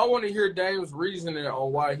 I know. I want to hear Dame's reasoning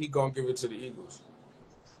on why he gonna give it to the Eagles.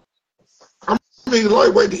 I mean,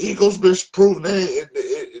 lightweight, the Eagles been proven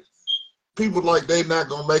people like they not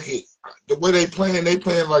gonna make it. The way they playing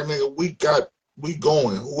like nigga, we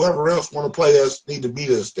going. Whoever else want to play us need to beat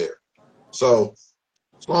us there. So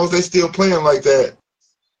as long as they still playing like that,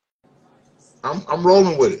 I'm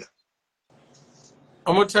rolling with it.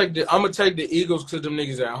 I'm gonna take the Eagles because them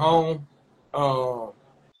niggas at home.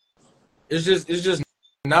 It's just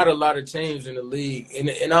not a lot of teams in the league, and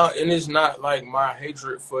it's not like my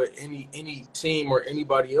hatred for any team or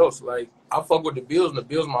anybody else. Like I fuck with the Bills, and the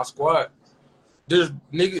Bills my squad. There's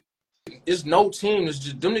niggas. It's no team. It's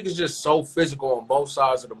just them niggas just so physical on both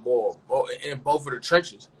sides of the ball, in both of the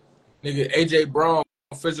trenches. Nigga, AJ Brown,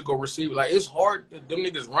 physical receiver. Like it's hard. Them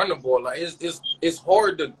niggas run the ball. Like it's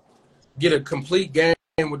hard to get a complete game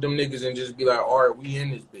with them niggas and just be like, all right, we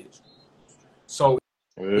in this bitch. So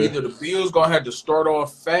either the Bills gonna have to start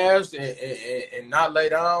off fast and not lay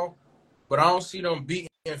down, but I don't see them beating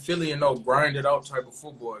Philly in no grinded out type of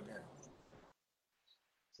football game.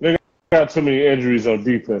 Got too many injuries on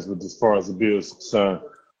defense with as far as the Bills is concerned.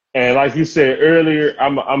 And like you said earlier,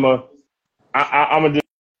 I'm gonna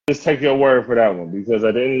just take your word for that one because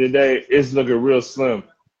at the end of the day, it's looking real slim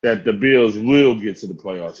that the Bills will get to the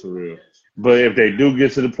playoffs for real. But if they do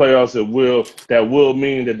get to the playoffs, that will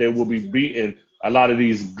mean that they will be beating a lot of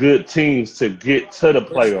these good teams to get to the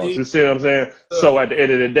playoffs. You see what I'm saying? So at the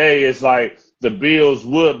end of the day, it's like the Bills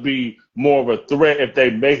would be more of a threat if they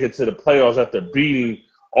make it to the playoffs after beating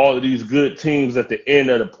all of these good teams at the end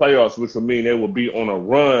of the playoffs, which would mean they will be on a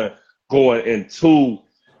run going into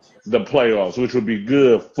the playoffs, which would be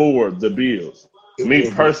good for the Bills. Me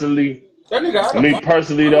personally,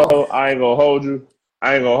 though, I ain't gonna hold you.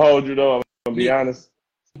 Though. I'm gonna be honest.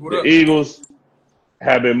 The Eagles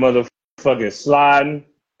have been motherfucking sliding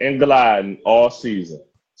and gliding all season.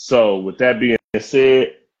 So with that being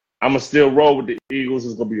said, I'm gonna still roll with the Eagles.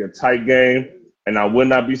 It's gonna be a tight game, and I would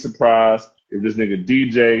not be surprised if this nigga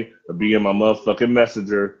DJ will be in my motherfucking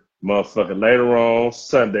messenger, later on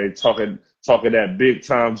Sunday talking that big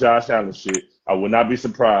time Josh Allen shit. I would not be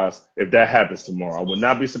surprised if that happens tomorrow. I would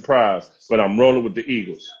not be surprised, but I'm rolling with the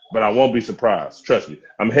Eagles. But I won't be surprised. Trust me.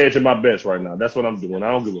 I'm hedging my bets right now. That's what I'm doing.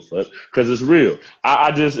 I don't give a fuck because it's real.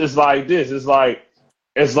 It's like this. It's like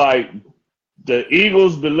the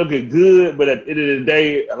Eagles been looking good, but at the end of the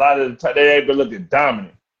day, a lot of the time they ain't been looking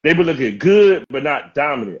dominant. They've been looking good, but not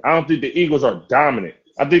dominant. I don't think the Eagles are dominant.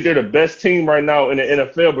 I think they're the best team right now in the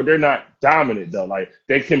NFL, but they're not dominant, though. Like,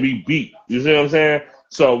 they can be beat. You see what I'm saying?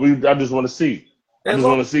 So, I just want to see. I just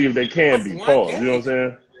want to see if they can be. Pause. You know what I'm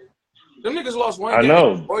saying? Them niggas lost one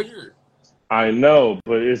game all year. I know,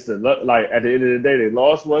 but it's at the end of the day, they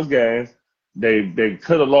lost one game. They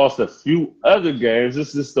could have lost a few other games.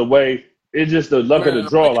 It's just the way. It's just the luck of the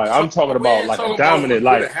draw. Like I'm talking about, like a dominant.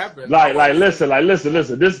 Listen.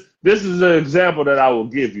 This is an example that I will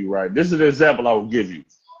give you. Right. This is an example I will give you.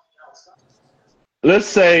 Let's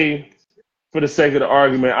say, for the sake of the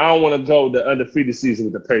argument, I don't want to go the undefeated season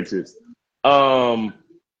with the Patriots. The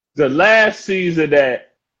last season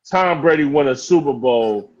that Tom Brady won a Super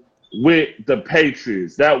Bowl with the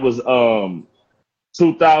Patriots, that was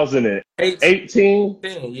 2018.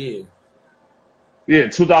 Yeah. Yeah,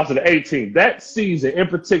 2018. That season in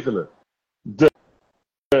particular, the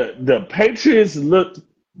Patriots looked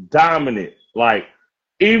dominant. Like,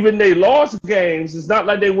 even they lost games, it's not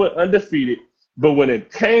like they went undefeated. But when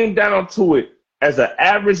it came down to it, as an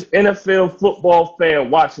average NFL football fan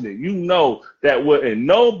watching it, you know that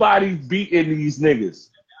nobody's beating these niggas.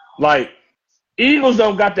 Like, Eagles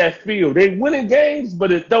don't got that feel. They winning games,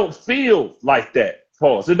 but it don't feel like that.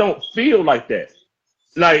 Pause. It don't feel like that.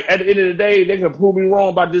 Like, at the end of the day, they can prove me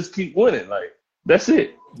wrong by just keep winning. Like, that's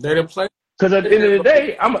it. They didn't play. Because at the end of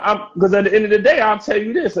the day, I'll tell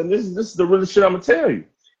you this, and this is the real shit I'm gonna tell you.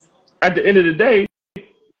 At the end of the day,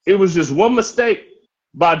 It was just one mistake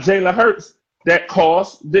by Jalen Hurts that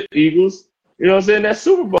cost the Eagles. You know what I'm saying? That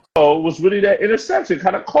Super Bowl was really that interception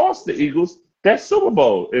kind of cost the Eagles that Super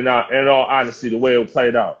Bowl. In all honesty, the way it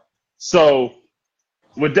played out. So,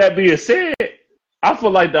 with that being said, I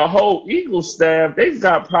feel like the whole Eagles staff, they've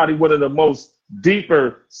got probably one of the most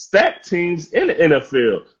deeper stacked teams in the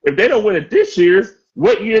NFL. If they don't win it this year,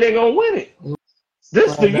 what year they gonna win it?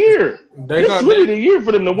 This the year. This really the year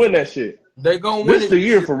for them to win that shit. They gonna win this the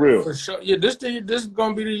year for real. For sure. Yeah, this is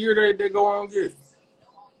gonna be the year they go on and get.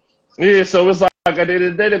 Yeah, so it's like at the end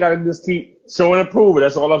of the day, they gotta just keep showing and proving.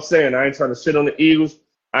 That's all I'm saying. I ain't trying to shit on the Eagles.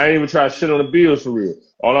 I ain't even trying to shit on the Bills for real.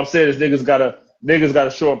 All I'm saying is niggas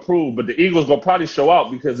gotta show and prove. But the Eagles gonna probably show out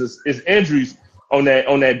because it's injuries on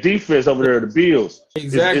that defense over there, the Bills.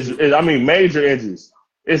 Exactly. I mean major injuries.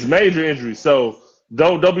 It's major injuries. So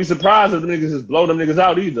don't be surprised if the niggas just blow them niggas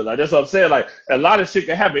out either. Like that's what I'm saying. Like a lot of shit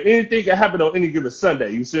can happen. Anything can happen on any given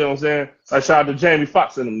Sunday. You see what I'm saying? Like shout out to Jamie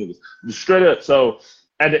Foxx and them niggas. Just straight up. So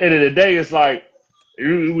at the end of the day, it's like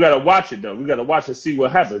we gotta watch it though. We gotta watch and see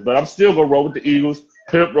what happens. But I'm still gonna roll with the Eagles.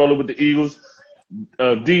 Pimp rolling with the Eagles.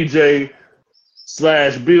 DJ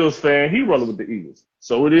 / Bills fan, he rolling with the Eagles.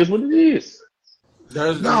 So it is what it is.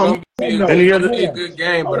 There's gonna be a good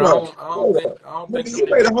game, but I don't think you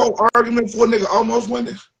made a whole argument for a nigga almost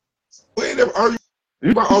winning. We ain't never argued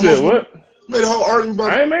about almost what? Made a whole argument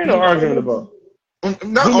about. I ain't made no argument about.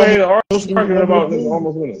 Not you made an argument about nigga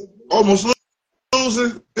almost winning. Almost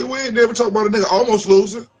losing. We ain't never talk about a nigga almost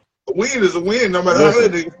losing. A win is a win, no matter how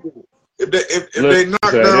they do. If they knock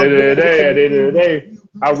down. At the end of the day,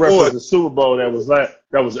 I referenced the Super Bowl that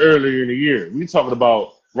was earlier in the year. We talking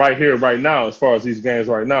about right here, right now, as far as these games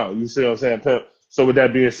right now. You see what I'm saying, Pimp? So with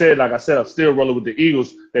that being said, like I said, I'm still rolling with the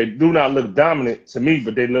Eagles. They do not look dominant to me,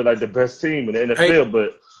 but they look like the best team in the NFL,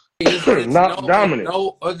 but not dominant.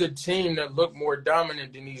 No other team that look more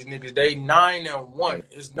dominant than these niggas. They 9-1.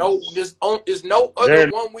 It's no other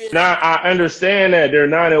one win. Now I understand that they're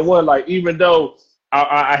 9-1. Like even though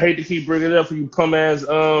I hate to keep bringing it up for you come as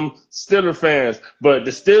Steelers fans, but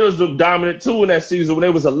the Steelers looked dominant too in that season when they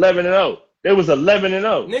was 11-0. They was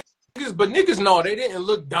 11-0. Niggas know they didn't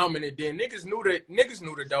look dominant then. Niggas knew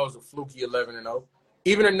that was a fluky 11-0.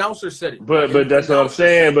 Even announcer said it. But that's what I'm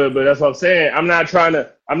saying. But that's what I'm saying. I'm not trying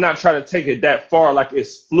to take it that far like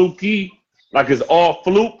it's fluky, like it's all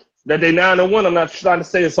fluke that they 9-1. I'm not trying to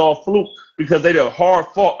say it's all fluke because they did hard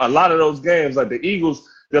fought a lot of those games. Like the Eagles,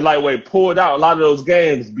 the lightweight pulled out a lot of those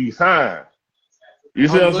games behind. You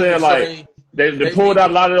see what I'm saying? Like they pulled out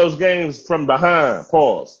a lot of those games from behind.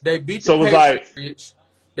 Pause. They beat the Patriots.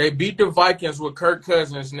 They beat the Vikings with Kirk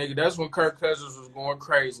Cousins, nigga. That's when Kirk Cousins was going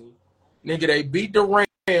crazy. Nigga, they beat the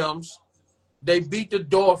Rams. They beat the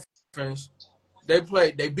Dolphins. They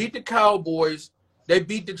beat the Cowboys. They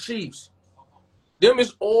beat the Chiefs. Them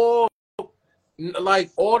is all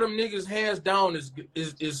like all them niggas hands down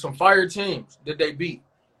is some fire teams that they beat.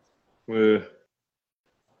 Yeah.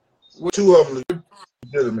 Two of them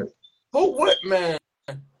legitimate. Who what, man?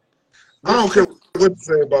 I don't care what you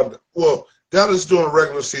say about it. Well, Dallas during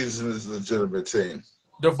regular season is a legitimate team.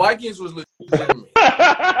 The Vikings was legitimate.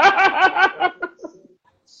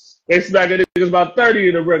 They smacked niggas about 30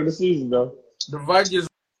 in the regular season, though. The Vikings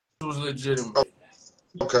was legitimate.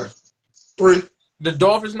 Okay. 3. The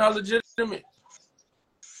Dolphins not legitimate.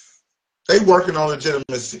 They working on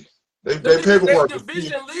legitimacy. They paperwork. They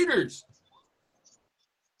division leaders.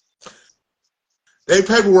 They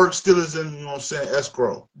paperwork still is in, you know what I'm saying,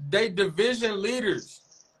 escrow. They division leaders.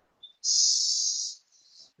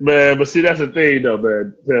 Man, but see, that's the thing, though,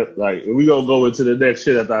 man. Like, we gonna go into the next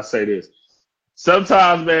shit after I say this.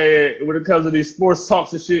 Sometimes, man, when it comes to these sports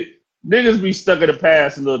talks and shit, niggas be stuck in the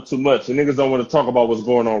past a little too much, and niggas don't want to talk about what's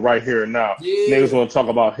going on right here and now. Yeah. Niggas want to talk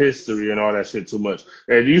about history and all that shit too much.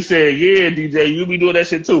 And you said, yeah, DJ, you be doing that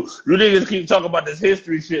shit too. You niggas keep talking about this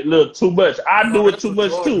history shit a little too much. I do it too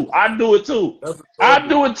much too. I do it too. I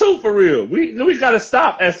do it too for real. We gotta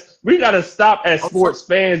stop as sports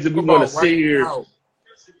fans if we want to sit here.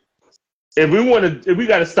 If we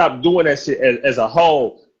gotta stop doing that shit as a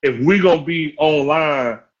whole. If we gonna be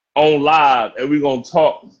online, on live, and we gonna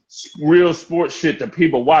talk real sports shit to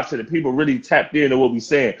people watching, and people really tapped into what we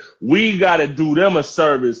saying, we gotta do them a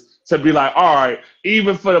service to be like, all right,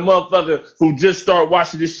 even for the motherfucker who just started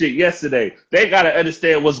watching this shit yesterday, they gotta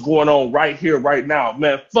understand what's going on right here, right now.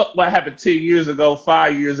 Man, fuck what happened 10 years ago,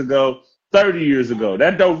 5 years ago, 30 years ago.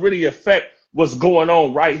 That don't really affect what's going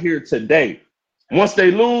on right here today. Once they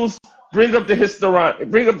lose, bring up the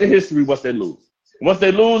history once they lose. Once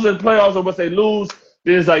they lose in playoffs or once they lose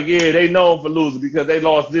Then it's like, yeah, they known for losing because they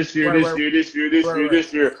lost this year, this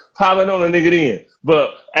year, piling on a nigga then.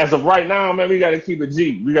 But as of right now, man, we got to keep it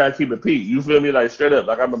G. We got to keep it P. You feel me? Like, straight up.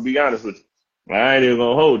 Like, I'm going to be honest with you. I ain't even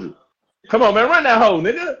going to hold you. Come on, man. Run that hoe,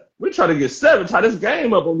 nigga. We trying to get 7. Tie this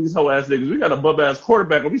game up on these hoe ass niggas. We got a bum-ass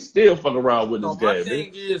quarterback, and we still fucking around with this game,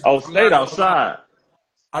 man. State outside.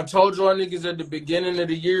 I told y'all niggas at the beginning of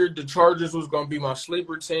the year the Chargers was going to be my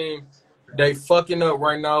sleeper team. They fucking up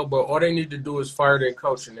right now, but all they need to do is fire their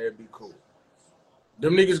coach and they'd be cool.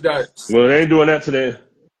 Them niggas got. Well, they ain't doing that today.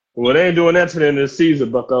 Well, they ain't doing that to the end of the season,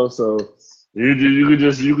 Bucko. So you could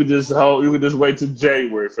just wait till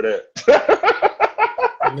January for that.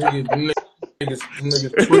 niggas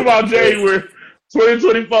Come on, January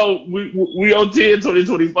 2024. We on 10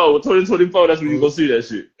 2024. 2024. That's when you gonna see that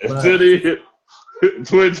shit. Until then,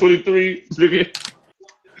 2023, nigga.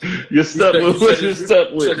 You're stuck with what you're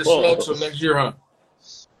stuck with. Till next year, huh?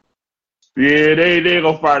 Yeah, they ain't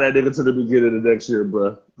gonna fire that nigga to the beginning of the next year,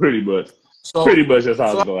 bro. Pretty much that's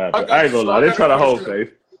how it's gonna happen. I ain't gonna lie. They try to hold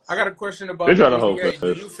faith. I got a question about they try to hold faith.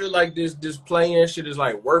 Do you feel like this play-in shit is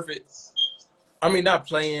like worth it? I mean, not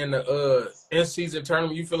playing the in-season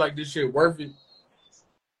tournament. You feel like this shit worth it?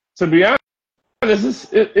 To be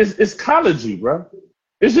honest, it's collegey, bro.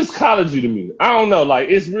 It's just collegey to me. I don't know. Like,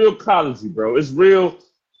 it's real collegey, bro. It's real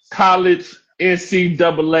college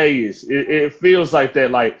NCAA-ish. It feels like that.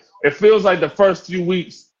 Like, it feels like the first few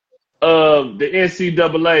weeks of the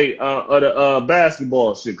NCAA of the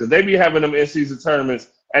basketball shit. Because they be having them in-season tournaments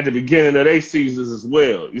at the beginning of their seasons as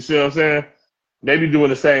well. You see what I'm saying? They be doing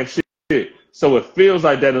the same shit. So it feels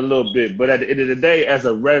like that a little bit. But at the end of the day, as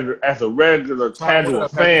a regular casual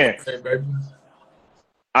fan,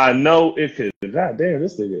 I know it could. God damn,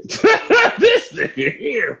 this nigga. This nigga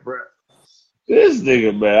here, bro. This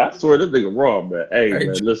nigga, man. I swear this nigga wrong, man. Hey,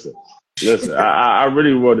 man, listen. I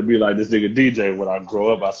really want to be like this nigga DJ when I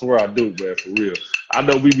grow up. I swear I do, man, for real. I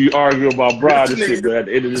know we be arguing about Brian and shit, but at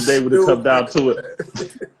the end of the day, when it comes down to it.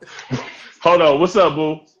 Hold on. What's up,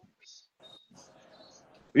 boo?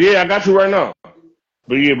 Yeah, I got you right now.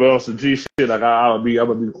 But yeah, bro, on some G shit, like I'm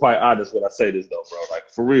gonna be quite honest when I say this though, bro. Like,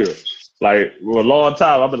 for real. Like, for a long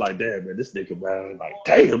time, I've been like, damn, man, this nigga, man. Like,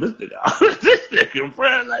 damn, this nigga,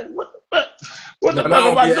 bro. Like, what the fuck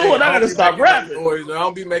am I doing? I gotta stop rapping. I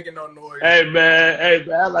don't be making no noise. Hey, man.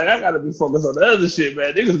 Like, I gotta be focused on the other shit,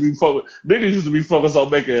 man. Niggas used to be focused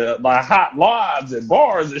on making, like, hot lines and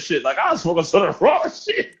bars and shit. Like, I was focused on the wrong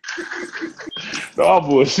shit. No, I'm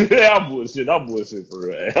bullshit. I'm bullshit for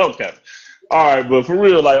real. Okay. All right, but for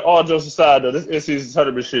real, like, all jokes aside, though, this in-season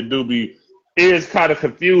tournament shit is kind of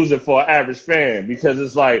confusing for an average fan because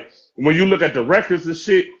it's like when you look at the records and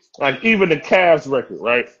shit, like even the Cavs record,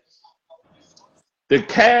 right? The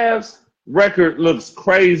Cavs record looks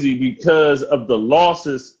crazy because of the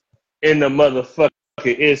losses in the motherfucking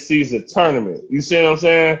in-season tournament. You see what I'm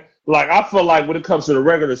saying? Like, I feel like when it comes to the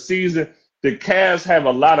regular season, the Cavs have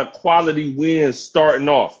a lot of quality wins starting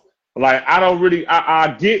off. Like,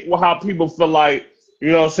 I get how people feel like,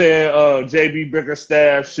 you know what I'm saying, JB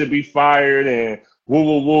Bickerstaff should be fired and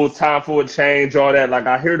woo, time for a change, all that. Like,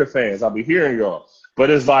 I hear the fans. I'll be hearing y'all. But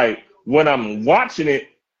it's like, when I'm watching it,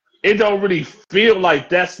 it don't really feel like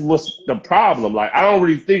that's what's the problem. Like, I don't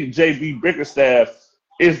really think JB Bickerstaff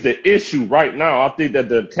is the issue right now. I think that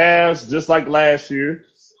the Cavs, just like last year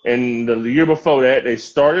and the year before that, they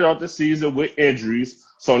started off the season with injuries.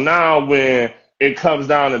 So now when it comes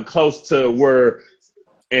down and close to where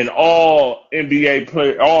in all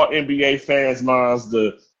NBA fans' minds,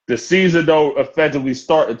 the season don't effectively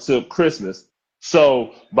start until Christmas.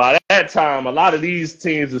 So by that time, a lot of these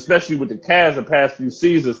teams, especially with the Cavs the past few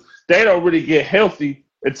seasons, they don't really get healthy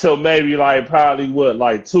until maybe like probably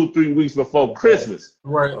 2-3 weeks before Christmas.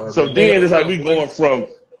 Right. So then it's like we going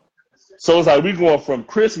from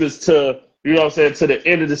Christmas to, you know what I'm saying, to the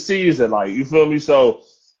end of the season. Like, you feel me? So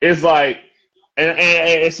it's like,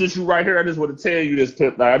 and since you right here, I just want to tell you this,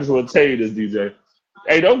 DJ.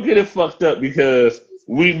 Hey, don't get it fucked up because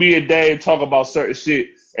me and Dave talk about certain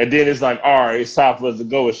shit, and then it's like, all right, it's time for us to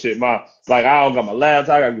go and shit. I don't got my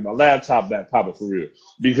laptop. I gotta get my laptop back popping for real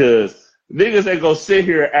because niggas ain't gonna sit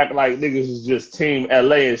here and act like niggas is just Team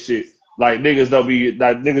LA and shit. Like, niggas don't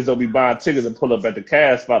be buying tickets and pull up at the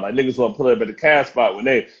Cavs spot. Like, niggas want to pull up at the Cavs spot when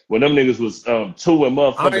them niggas was 2 and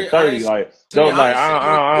motherfucking 30. I don't like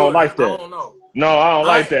that. I don't know. No, I don't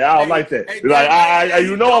like that. I don't like that. Like,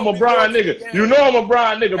 you know I'm a Brian nigga. You know I'm a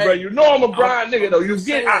Brian nigga, bro. You know I'm a Brian nigga, though. You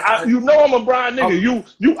get, you know I'm a Brian nigga.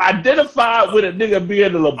 You identified with a nigga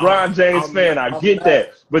being a LeBron James fan. I get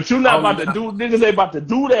that, but you not about to do. Niggas ain't about to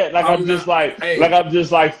do that. Like I'm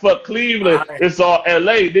just like fuck Cleveland. It's all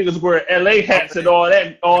LA. Niggas wear LA hats and all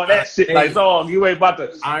that shit. Like dog, you ain't about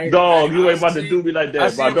to do me like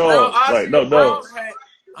that, my dog. Like no, dog.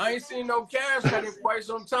 I ain't seen no cash hat in quite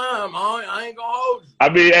some time. I ain't gonna hold you. I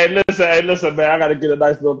mean, hey, listen, man. I gotta get a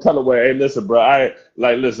nice little colorway. Hey, listen, bro.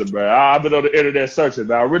 I've been on the internet searching,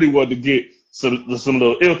 man. I really wanted to get some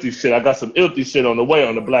little ilty shit. I got some ilty shit on the way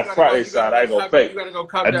on the Black Friday side. I ain't gonna fake. You gotta go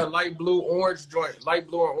cop that light blue and orange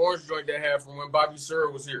joint they had from when Bobby Sir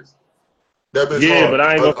was here. Yeah, but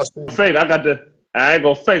I ain't gonna fake. I ain't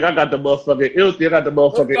gonna fake. I got the motherfucking ilty. I got the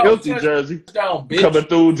motherfucking ilty jersey coming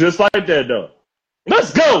through just like that, though.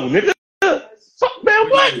 Let's go, nigga. Fuck, man,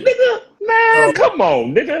 what, nigga? Man, come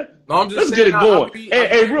on, nigga. No, I'm just Let's get it going.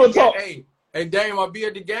 Hey, real talk. Hey, Dame, I'll be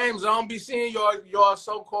at the games. I don't be seeing y'all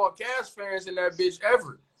so-called Cavs fans in that bitch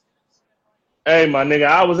ever. Hey, my nigga,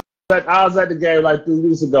 I was at the game like 3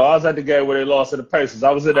 weeks ago. I was at the game where they lost to the Pacers.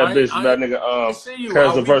 I was in that bitch, that nigga.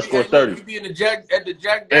 Cares the first score 30. You be in the Jack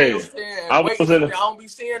Daniels stand. I don't be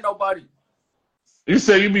seeing nobody. You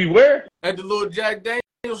say you be where? At the little Jack Daniels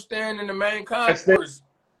stand in the main concourse.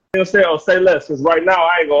 Say less, because right now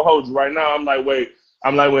I ain't gonna hold you. Right now I'm like wait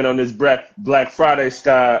on this Black Friday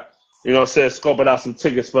sky. You know what I'm saying? Scoping out some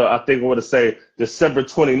tickets for I think I want to say December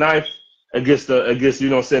 29th against you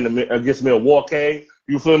know what I'm saying against Milwaukee.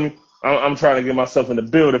 You feel me? I'm trying to get myself in the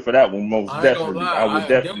building for that one most definitely. I would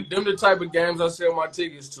definitely. Them the type of games I sell my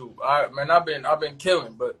tickets to. I've been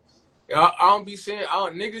killing, but I don't be seeing.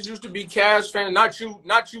 Niggas used to be Cavs fans,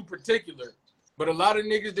 not you particular. But a lot of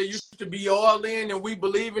niggas that used to be all in and we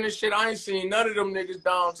believe in this shit, I ain't seen none of them niggas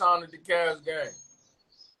downtown at the Cavs game.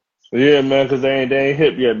 Yeah, man, because they ain't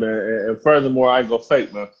hip yet, man. And furthermore, I ain't gonna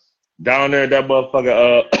fake, man. Down there at that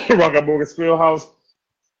motherfucker Rocket Mortgage Fieldhouse,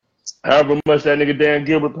 however much that nigga Dan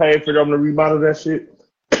Gilbert paid for them to remodel that shit,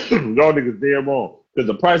 y'all niggas damn wrong. Because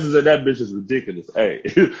the prices of that bitch is ridiculous. Hey,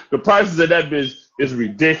 the prices of that bitch is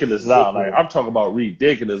ridiculous now. Like, I'm talking about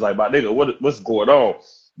ridiculous. Like, my nigga, what's going on?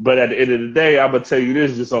 But at the end of the day, I'm going to tell you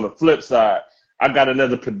this just on the flip side. I got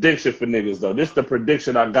another prediction for niggas, though. This is the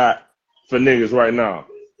prediction I got for niggas right now.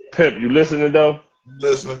 Pip, you listening, though?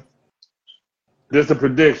 Listening. This is the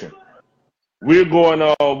prediction. We've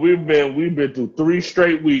been through 3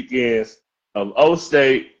 straight weekends of O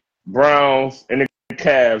State, Browns, and the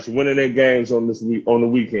Cavs winning their games on the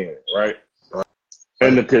weekend, right?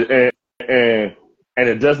 And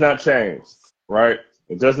it does not change, right?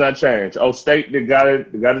 It does not change. O State, they got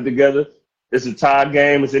it together. It's a tie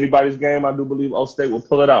game. It's anybody's game. I do believe O State will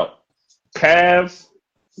pull it out. Cavs,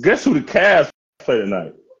 guess who the Cavs play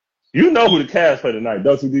tonight? You know who the Cavs play tonight,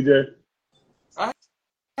 don't you, DJ? I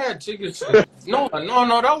had tickets. No,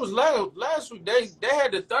 that was last week. They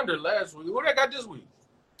had the Thunder last week. What they got this week?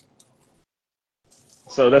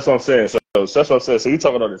 So that's what I'm saying. So that's what I'm saying. So you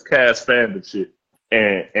talking about this Cavs fan shit,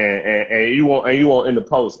 and you want in the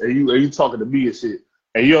post, and you talking to me and shit.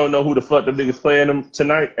 And you don't know who the fuck the niggas playing them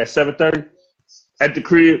tonight at 7:30 at the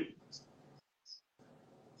crib?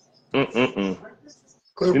 You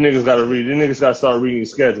niggas gotta read. You niggas gotta start reading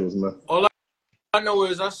schedules, man. All I know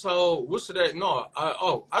is I sold. What's today? No,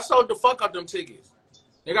 I sold the fuck out them tickets.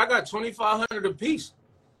 Nigga, I got 2,500 a piece.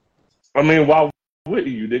 I mean, why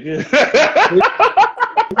wouldn't you, nigga?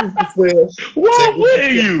 Why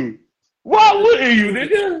wouldn't you? Why wouldn't you,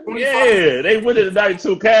 nigga? Yeah, they win it tonight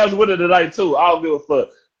too. Cavs win it tonight too. I don't give a fuck.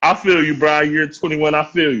 I feel you, Brian. You're 21. I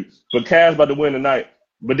feel you. But Cavs about to win tonight.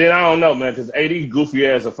 But then I don't know, man, because AD goofy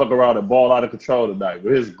ass will fuck around and ball out of control tonight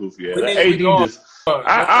with his goofy ass. AD just,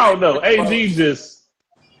 I don't know. AD just,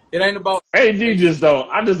 it ain't about AD just don't.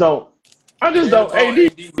 I just don't.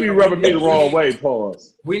 AD be rubbing me the wrong way.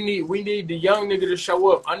 Pause. We need the young nigga to show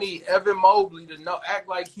up. I need Evan Mobley to act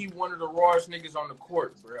like he one of the rawest niggas on the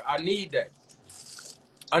court, bro. I need that.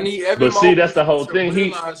 I need Evan Mobley. But see, that's the whole thing.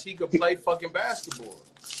 He could play fucking basketball.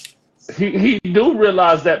 He do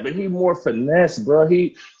realize that, but he more finesse, bro.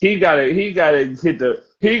 He gotta get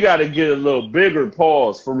a little bigger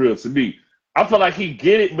pause for real to me. I feel like he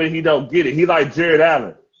get it, but he don't get it. He like Jared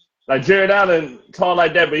Allen. Like Jared Allen tall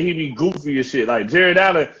like that, but he be goofy as shit. Like Jared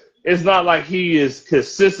Allen, it's not like he is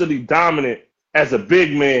consistently dominant as a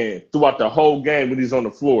big man throughout the whole game when he's on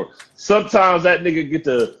the floor. Sometimes that nigga get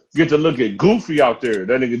to look at goofy out there,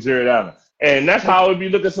 that nigga Jared Allen. And that's how it be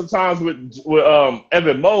looking sometimes with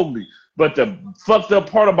Evan Mobley. But the fucked up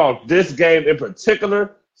part about this game in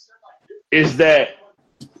particular is that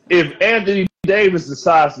if Anthony Davis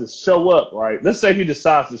decides to show up, right? Let's say he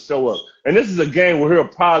decides to show up. And this is a game where he'll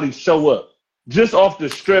probably show up just off the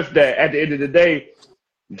strength that at the end of the day,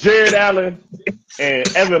 Jared Allen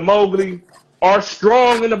and Evan Mobley are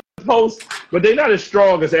strong in the post, but they're not as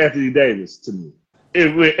strong as Anthony Davis to me.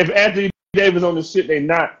 If Anthony Davis on the shit,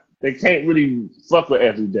 they can't really fuck with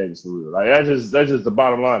Anthony Davis for real. Like that's just the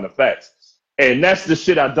bottom line, the facts. And that's the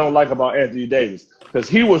shit I don't like about Anthony Davis. Because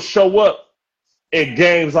he will show up in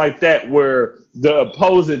games like that where the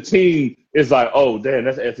opposing team is like, oh, damn,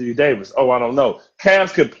 that's Anthony Davis. Oh, I don't know.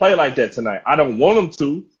 Cavs could play like that tonight. I don't want them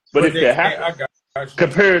to, but if it happens,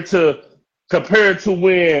 compared to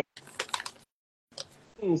when,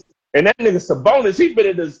 and that nigga Sabonis, he been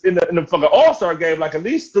in the fucking All-Star game like at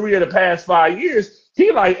least 3 of the past 5 years. He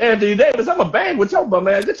like, Anthony Davis, I'm a bang with your bum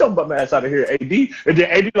ass. Get your bum ass out of here, AD. And then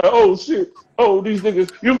AD like, oh, shit. Oh, these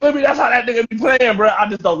niggas. You feel me? That's how that nigga be playing, bro. I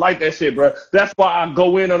just don't like that shit, bro. That's why I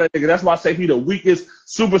go in on that nigga. That's why I say he the weakest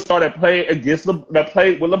superstar that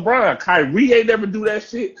played with LeBron. Kyrie ain't never do that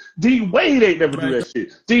shit. D-Wade ain't never do that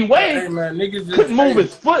shit. D-Wade couldn't move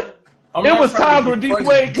his foot. It was times where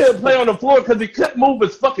D-Wade couldn't play on the floor because he couldn't move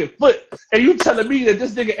his fucking foot. And you telling me that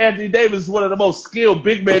this nigga Anthony Davis is one of the most skilled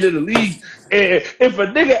big men in the league. And if a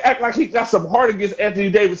nigga act like he got some heart against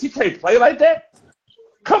Anthony Davis, he can't play like that?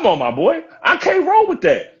 Come on, my boy. I can't roll with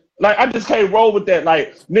that. Like, I just can't roll with that.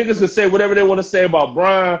 Like, niggas can say whatever they want to say about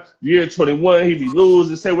Bron. Year 21, he be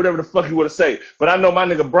losing, say whatever the fuck he want to say. But I know my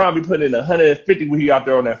nigga Bron be putting in 150 when he out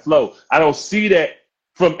there on that flow. I don't see that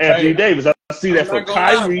from Anthony Davis. I see that from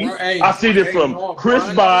Kyrie. I see that from Chris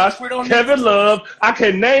Bosh, Kevin Love. I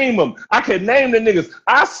can name them. I can name the niggas.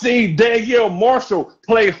 I see Danielle Marshall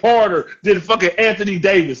play harder than fucking Anthony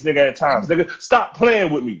Davis, nigga, at times. Nigga, stop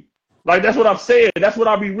playing with me. Like, that's what I'm saying. That's what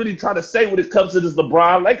I be really trying to say when it comes to this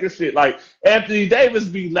LeBron Lakers shit. Like, Anthony Davis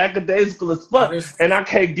be lackadaisical as fuck, and I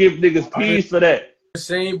can't give niggas peace for that. I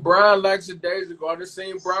seen Brian lackadaisical. I just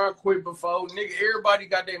seen Brian quit before. Nigga, everybody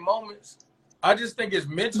got their moments. I just think it's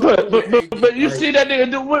mental. But you see that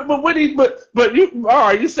nigga do but you all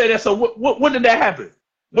right, you say that, so when did that happen?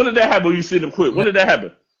 When did that happen when you see him quit? When did that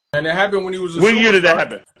happen? And it happened when he was a When superstar. year did that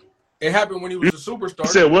happen? It happened when he was a superstar. You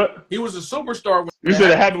said what? He was a superstar. You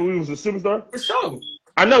said it happened when he was a superstar? For sure.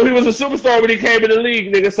 I know he was a superstar when he came in the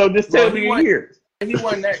league, nigga, so just tell me a year. He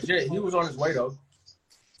wasn't that jet. He was on his way, though.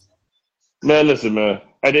 Man, listen, man.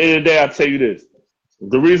 At the end of the day, I'll tell you this.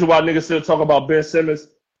 The reason why niggas still talk about Ben Simmons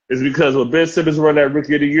is because when Ben Simmons won that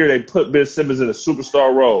Rookie of the Year, they put Ben Simmons in a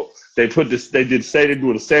superstar role. They're doing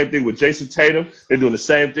the same thing with Jason Tatum. They're doing the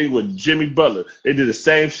same thing with Jimmy Butler. They did the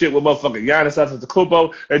same shit with motherfucking Giannis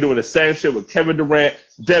Antetokounmpo. They're doing the same shit with Kevin Durant,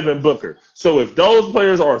 Devin Booker. So if those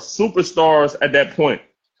players are superstars at that point,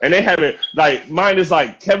 and they haven't, like, mine is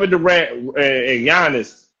like Kevin Durant and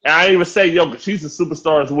Giannis, and I didn't even say Jokic, she's a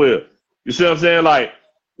superstar as well. You see what I'm saying? Like,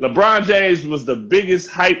 LeBron James was the biggest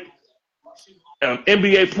hype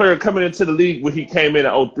NBA player coming into the league when he came in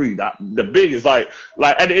at 03. The biggest, like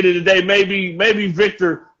at the end of the day, maybe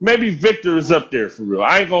Victor is up there for real.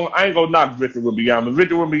 I ain't gonna knock Victor Wembanyama.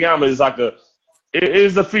 Victor Wembanyama is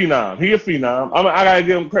is a phenom. He a phenom. I gotta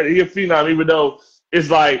give him credit. He a phenom, even though it's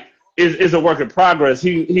a work in progress.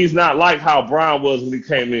 He's not like how Bron was when he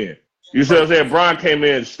came in. You see what I'm saying? Bron came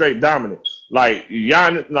in straight dominant. Like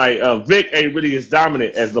Vic ain't really as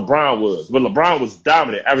dominant as LeBron was, but LeBron was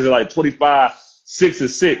dominant, averaging like 25, 6 and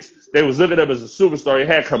 6. They was looking at him as a superstar. He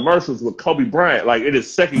had commercials with Kobe Bryant, like in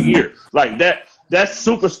his second year. Like that's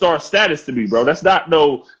superstar status to me, bro. That's not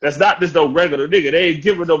just no regular nigga. They ain't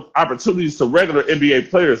giving no opportunities to regular NBA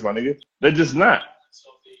players, my nigga. They're just not.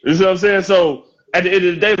 You see what I'm saying? So at the end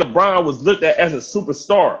of the day, LeBron was looked at as a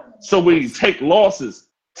superstar. So when he take losses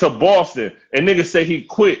to Boston and niggas say he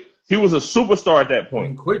quit, he was a superstar at that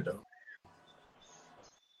point. He quit though.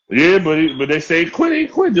 Yeah, but they say he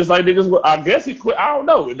quit. Just like niggas. I guess he quit. I don't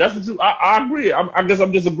know. That's what I agree. I guess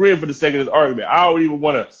I'm just agreeing for the sake of this argument. I don't even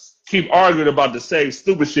want to keep arguing about the same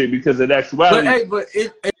stupid shit because in actuality,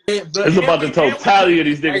 it's about the totality of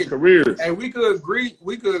these niggas' careers. And we could agree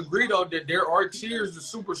though that there are tiers of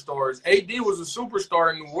superstars. AD was a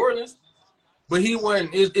superstar in New Orleans, but he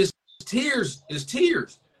wasn't. It's tiers. It's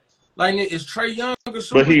tiers. Like, is Trae Young a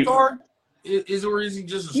superstar? Or is he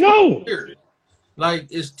just a superstar? No. Like,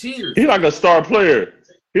 it's tiers. He's like a star player.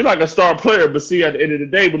 But see, at the end of the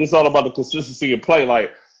day, but it's all about the consistency of play.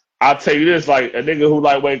 Like, I'll tell you this, like, a nigga who,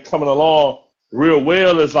 like, when coming along real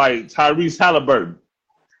well is, like, Tyrese Halliburton.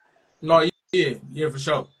 No, yeah, for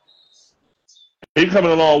sure. He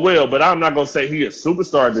coming along well, but I'm not going to say he a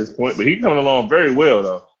superstar at this point, but he coming along very well,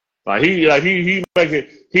 though. Like he making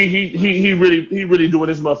he really doing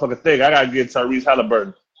this motherfucking thing. I gotta give Tyrese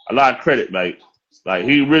Halliburton a lot of credit, like Like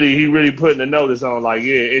he really putting the notice on. Like,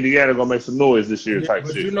 yeah, Indiana gonna make some noise this year, Yeah, type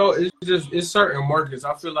but shit. you know, it's certain markets.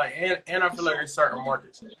 I feel like, and I feel like it's certain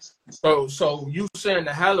markets. So you saying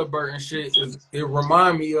the Halliburton shit it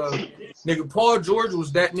remind me of nigga Paul George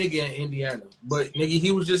was that nigga in Indiana, but nigga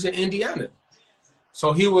he was just in Indiana.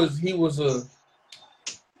 So he was a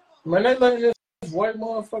man. They letting this white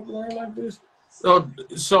motherfucker in like this. So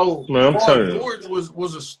Man, I'm Paul telling you. George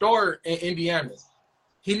was a star in Indiana.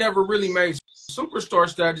 He never really made superstar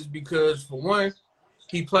status because, for one,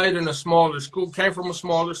 he played in a smaller school, came from a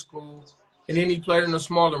smaller school, and then he played in a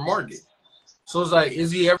smaller market. So it's like,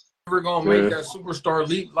 is he ever gonna make that superstar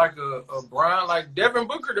leap like a Brian? Like Devin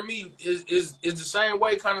Booker to me is the same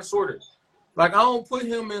way, kind of sort of. Like I don't put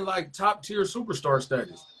him in like top tier superstar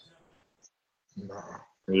status. Nah.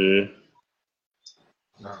 Yeah.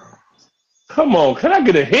 Nah. Come on, can I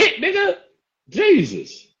get a hit, nigga?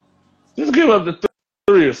 Jesus. Just give up the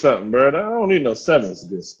 3 or something, bro. I don't need no 7s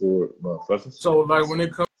to get scored, motherfuckers. So like when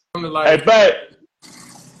it comes to like, hey, babe.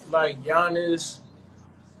 like Giannis,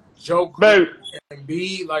 Joker, Babe. and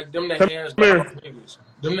B, like them the hands down niggas.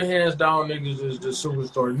 Them the hands down niggas is the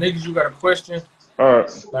superstar. Niggas you got a question. All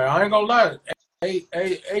right. Like I ain't gonna lie.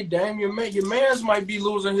 Hey, damn, your man's might be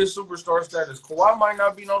losing his superstar status. Kawhi might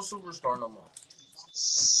not be no superstar no more.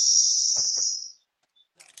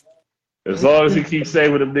 As long as he keeps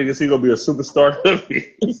saving them niggas, he gonna be a superstar.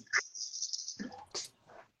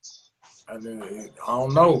 I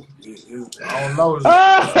don't know. I don't know.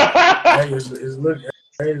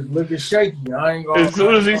 It's looking shaky. I ain't gonna. As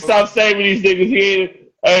soon as he stops saving these niggas, he ain't.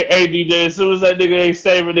 Hey, DJ, as soon as that nigga ain't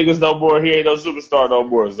saving niggas no more, he ain't no superstar no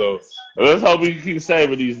more. So let's hope he keep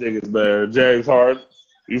saving these niggas, man. James Harden.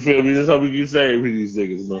 You feel me? Let's hope he keep saving these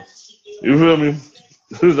niggas, man. You feel me?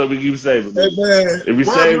 Let's hope he keep saving them. Hey, man. If we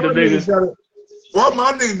save the niggas. Why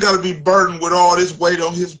my nigga got to be burdened with all this weight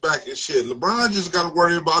on his back and shit? LeBron just got to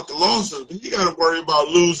worry about the losses. He got to worry about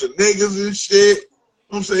losing niggas and shit. You know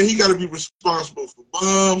what I'm saying? He got to be responsible for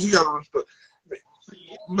bums. He got to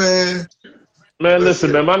man. Man,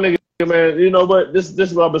 listen, man, my nigga, man, you know what? This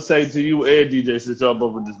is what I'm gonna say to you and DJ since y'all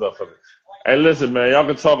both with this motherfucker. Hey, listen, man, y'all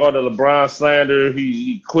can talk all the LeBron slander.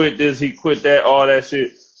 He quit this, he quit that, all that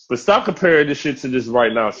shit. But stop comparing this shit to this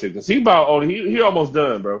right now shit, cause he almost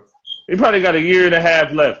done, bro. He probably got a year and a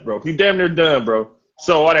half left, bro. He damn near done, bro.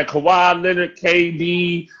 So all that Kawhi Leonard,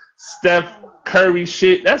 KD, Steph Curry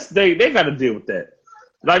shit, they gotta deal with that.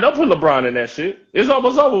 Like, don't put LeBron in that shit. It's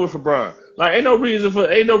almost over with LeBron. Like, ain't no reason for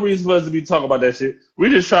us to be talking about that shit. We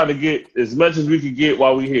just trying to get as much as we can get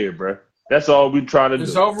while we here, bro. That's all we trying to do.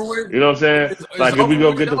 It's over with. You know what I'm saying? Like, if we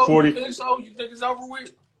go get to 40. You think so? You think it's over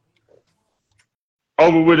with?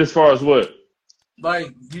 Over with as far as what?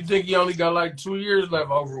 Like, you think he only got like 2 years left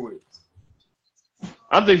over with?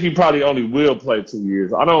 I think he probably only will play 2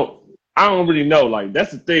 years. I don't really know. Like,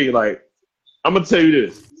 that's the thing. Like, I'm gonna tell you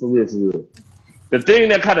this for real. The thing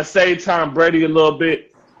that kind of saved Tom Brady a little bit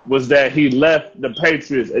was that he left the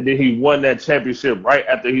Patriots and then he won that championship right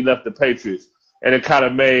after he left the Patriots. And it kind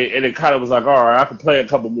of was like, all right, I can play a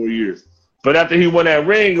couple more years. But after he won that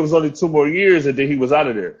ring, it was only 2 more years and then he was out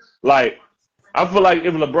of there. Like, I feel like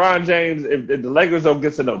if LeBron James, if the Lakers don't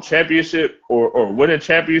get to no championship or win a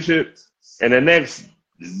championship and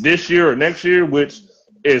this year or next year, which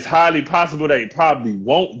is highly possible they probably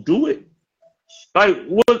won't do it, like,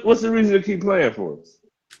 what's the reason to keep playing for us?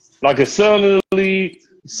 Like, his son in the league,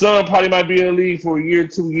 son probably might be in the league for a year,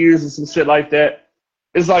 2 years, or some shit like that.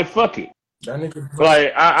 It's like, fuck it.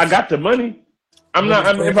 Like, I got the money.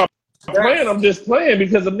 If I'm playing, I'm just playing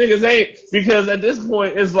because the niggas ain't. Because at this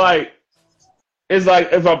point, it's like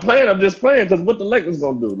if I'm playing, I'm just playing because what the Lakers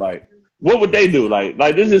gonna do? Like, what would they do? Like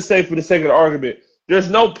this is say for the sake of the argument, there's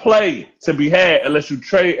no play to be had unless you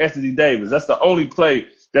trade Anthony Davis. That's the only play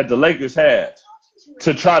that the Lakers have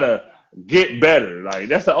to try to get better. Like,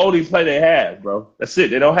 that's the only play they have, bro. That's it.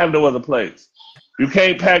 They don't have no other plays. You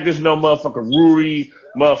can't package no motherfucking Rui,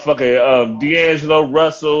 motherfucking D'Angelo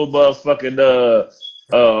Russell, motherfucking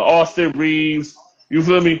Austin Reeves. You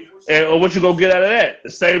feel me? And what you gonna get out of that?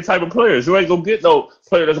 The same type of players. You ain't gonna get no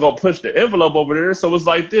player that's gonna push the envelope over there. So it's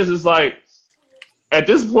like this. It's like, at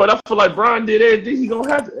this point, I feel like Brian did everything he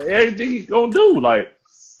gonna do. Like,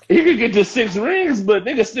 he could get to 6 rings, but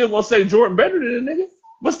niggas still gonna say Jordan better than a nigga.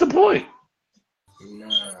 What's the point?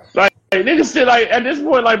 Nah. Like, niggas still, like, at this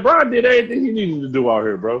point, like, Brian did everything he needed to do out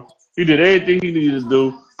here, bro. He did everything he needed to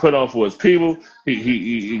do, put on for his people.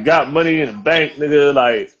 He got money in the bank, nigga.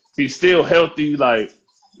 Like, he's still healthy. Like,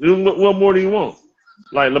 what more do you want?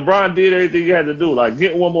 Like, LeBron did everything he had to do. Like,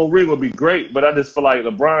 getting 1 more ring would be great, but I just feel like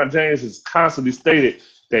LeBron James has constantly stated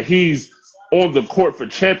that he's on the court for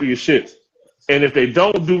championships. And if they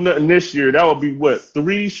don't do nothing this year, that would be what,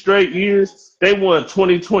 3 straight years? They won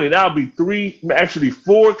 2020. That would be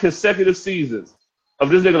 4 consecutive seasons of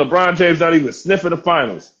this nigga LeBron James not even sniffing the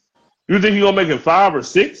finals. You think he gonna make it 5 or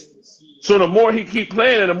 6? So the more he keep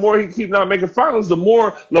playing and the more he keep not making finals, the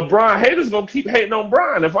more LeBron haters gonna keep hating on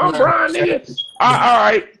Brian. If I'm Brian, nigga, all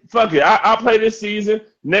right, fuck it. I'll play this season.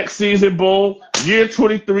 Next season, boom. Year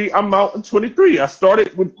 23, I'm out in 23. I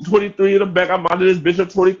started with 23 in the back. I'm out of this bitch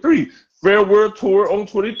at 23. Farewell tour on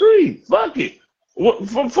 23. Fuck it.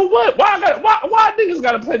 For what? Why niggas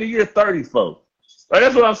gotta play the year 30 for? Like,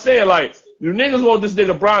 that's what I'm saying. Like, you niggas want this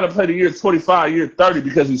nigga Brian to play the year 25, year 30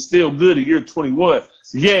 because he's still good at year 21.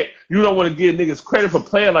 Yet, you don't want to give niggas credit for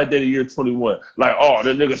playing like that in year 21. Like, oh,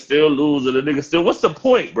 the nigga still losing, the nigga still. What's the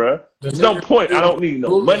point, bro? There's no point. I don't need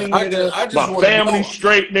no money, nigga. My family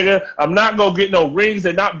straight, nigga. I'm not going to get no rings.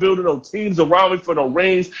 They're not building no teams around me for no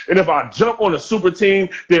rings. And if I jump on a super team,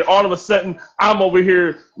 then all of a sudden, I'm over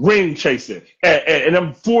here ring chasing. And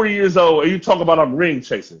I'm 40 years old, and you talk about I'm ring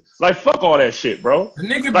chasing. Like, fuck all that shit, bro. The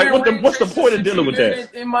nigga like, what's the point of dealing with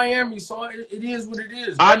that? In Miami, so it is what it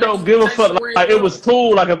is. I don't give a fuck. Like, it was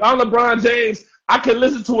cool. Like, if I'm LeBron James, I can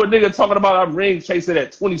listen to a nigga talking about I'm ring chasing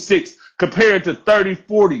at 26 compared to 30,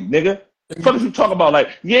 40, nigga. The fuck is you talking about?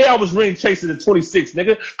 Like, yeah, I was ring chasing at 26,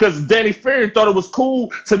 nigga, because Danny Ferry thought it was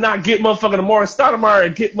cool to not get motherfucking Amari Stoudemire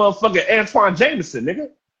and get motherfucking Antoine Jameson, nigga.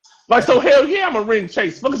 Like, so hell yeah, I'm a ring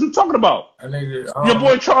chase. Fuck is you talking about? Your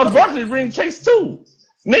boy Charles Barkley ring chase too.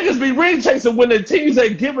 Niggas be ring chasing when the teams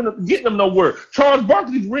ain't getting them nowhere. Charles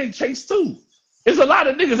Barkley's ring chase too. There's a lot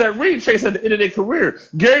of niggas that ring chase at the end of their career.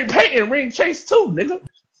 Gary Payton ring chase too, nigga.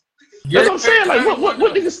 That's what I'm saying. Like,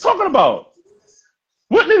 what niggas talking about?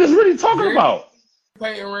 What niggas really talking about?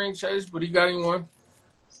 Payton ring chase, but he got him one.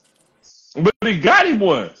 But he got him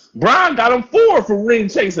one. Brian got him 4 for ring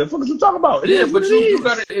chasing. What you talking about? But you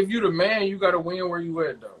gotta, if you the man, you gotta win where you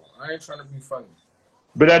at though. I ain't trying to be funny.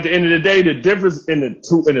 But at the end of the day, the difference in the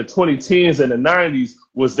 2010s and the 90s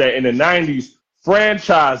was that in the 90s,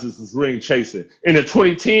 franchises was ring chasing. In the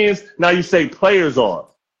 2010s, now you say players are.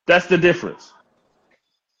 That's the difference.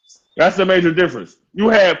 That's the major difference. You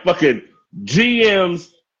had fucking GMs,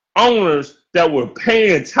 owners that were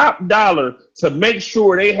paying top dollar to make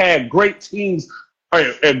sure they had great teams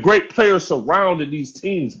and great players surrounding these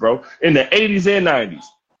teams, bro. In the 80s and 90s.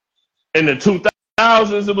 In the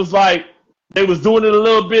 2000s, it was like they was doing it a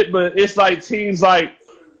little bit, but it's like teams like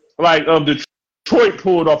Detroit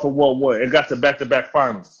pulled off a 1-1 and got to back-to-back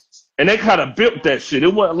finals. And they kind of built that shit.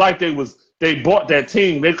 It wasn't like they bought that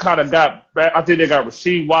team. They kind of got back. I think they got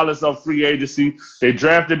Rasheed Wallace on free agency. They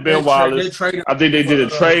drafted Ben Wallace. I think they did a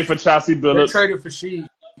trade for Chauncey Billups. They traded for Sheed.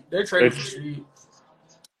 They traded for Sheed.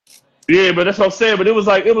 Yeah, but that's what I'm saying. But it was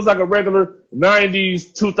like a regular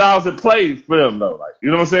 90s, 2000 play for them though. Like, you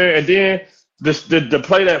know what I'm saying? And then the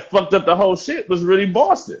play that fucked up the whole shit was really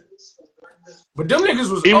Boston. But them niggas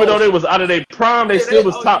was even old. though they was out of their prime, they still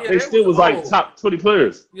was top. They still was like top 20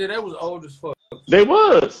 players. Yeah, they was old as fuck. They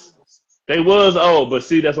was old, but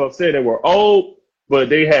see, that's what I'm saying. They were old, but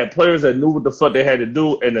they had players that knew what the fuck they had to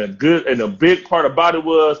do. And the big part about it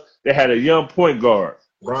was they had a young point guard.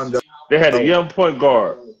 Rondo. They had a young point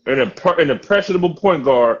guard and an impressionable point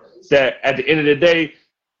guard that at the end of the day,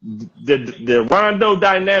 the Rondo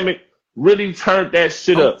dynamic really turned that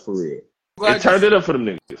shit up for real. It turned it up for them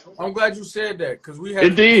niggas. I'm glad you said that because we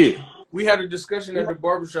had a discussion at the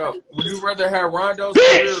barbershop. Would you rather have Rondo's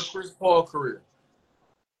career or Chris Paul's career?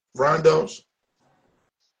 Rondo's.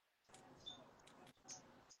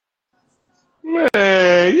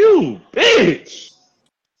 Man, you bitch.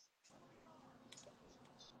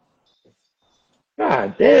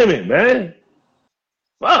 God damn it, man.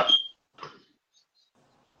 Fuck.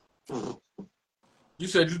 You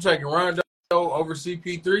said you taking Rondo over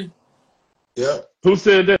CP3? Yeah. Who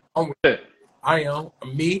said that? I am.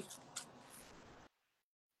 Me.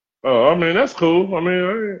 Oh, I mean, that's cool. I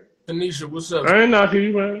mean, Tanisha, what's up? I ain't knocking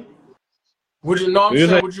you, man. Would you know?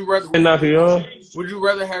 Would you rather? Ain't knocking you. Would you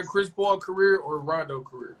rather have Chris Paul career or Rondo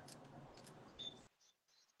career?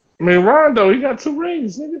 I mean, Rondo, he got 2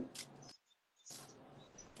 rings, nigga.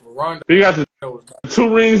 Rondo, he got the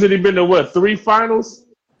 2 rings that he been to what? 3 finals?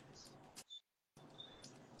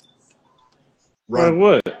 Like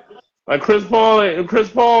what? Like Chris Paul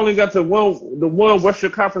only got the one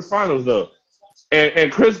Western Conference Finals though,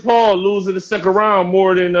 and Chris Paul losing the second round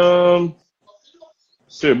more than I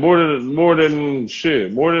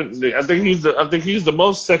think he's the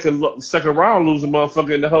most second round losing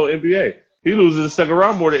motherfucker in the whole NBA. He loses the second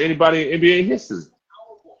round more than anybody in NBA history.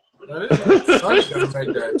 Son gotta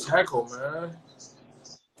make that tackle, man.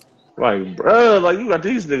 Like, bro, like you got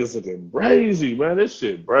these niggas looking crazy, man. This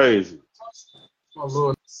shit crazy. My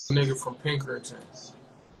little nigga from Pinkerton.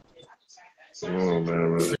 Oh,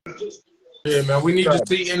 man. Yeah, man. We need to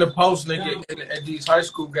see in the post, nigga, at these high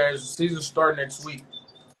school games. The season start next week.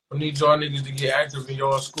 We need y'all niggas to get active in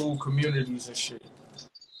y'all school communities and shit.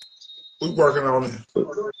 We working on it.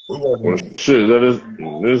 Well, shit, there's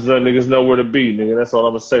niggas know where to be, nigga. That's all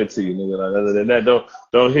I'm gonna say to you, nigga. Like, other than that,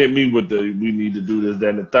 don't hit me with the we need to do this, that,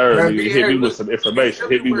 and the third. Man, nigga. Hit me with some information.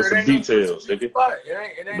 Hit me with some details, nigga.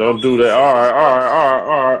 Don't do that. All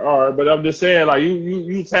right. But I'm just saying, like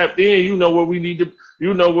you tapped in. You know where we need to.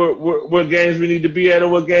 You know what games we need to be at, or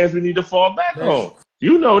what games we need to fall back on.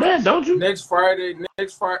 You know that, don't you? Next Saturday,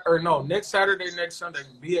 next Sunday,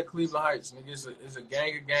 be at Cleveland Heights. Nigga, it's a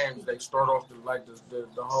gang of games. They start off the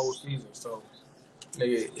whole season. So,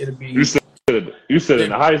 nigga, it'll be. You said in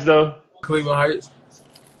the Heights though. Cleveland Heights,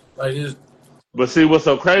 like it's. But see, what's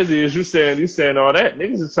so crazy is you saying all that.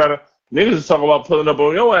 Niggas is talking about pulling up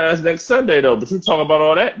on your ass next Sunday though. But you talking about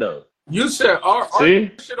all that though. You said our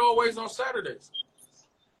shit always on Saturdays.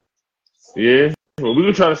 Yeah. Well, we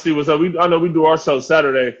were trying to see what's up. I know we do our show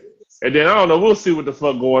Saturday, and then I don't know. We'll see what the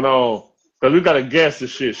fuck going on because we got to guess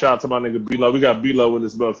this shit. Shout out to my nigga B-Lo. We got B-Lo in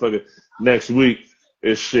this motherfucker next week.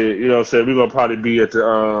 It's shit. You know what I'm saying? We're gonna probably be at the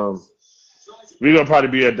home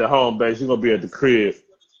base. We're gonna be at the crib.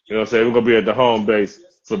 You know what I'm saying? We're gonna be at the home base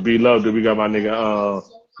for B-Lo. Then we got my nigga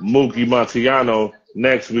Mookie Montiano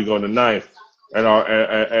next week on the 9th at I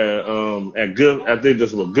think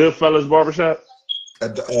this was Goodfellas Barbershop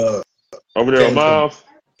at the over there on Miles.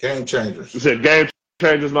 Game Changers. You said Game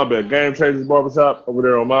Changers, my bad. Game Changers Barbershop over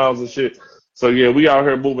there on Miles and shit. So, yeah, we out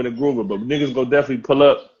here moving and grooving. But niggas gonna definitely pull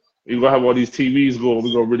up. You're gonna have all these TVs going.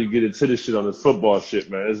 We're gonna really get into this shit on this football shit,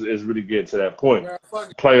 man. It's really getting to that point. The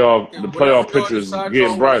playoff picture is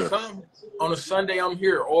getting brighter. On a Sunday, I'm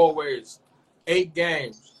here always. 8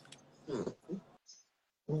 games.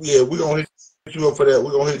 Yeah, we're gonna hit you up for that.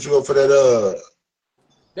 We're gonna hit you up for that.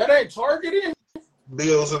 That ain't targeting.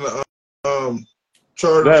 Bills and the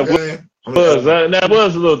Chargers game. That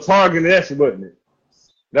was a little targeting, wasn't it?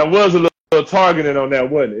 That was a little targeting on that,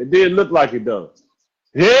 wasn't it? It did look like it, though.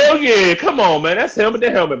 Hell yeah. Come on, man. That's helmet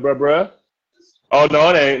to helmet, bruh. Oh,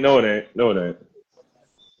 no, it ain't. No, it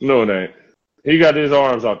ain't. He got his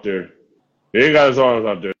arms out there.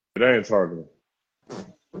 That ain't targeting.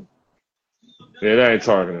 Yeah, that ain't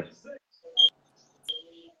targeting.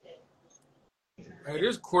 Hey,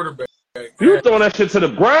 this quarterback. You throwing that shit to the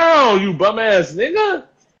ground, you bum ass nigga.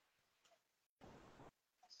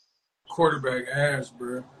 Quarterback ass,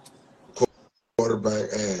 bro.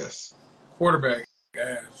 Quarterback ass.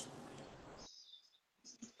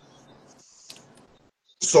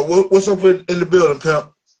 So what's up in the building,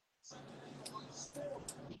 pimp?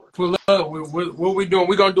 Pull up. What we doing?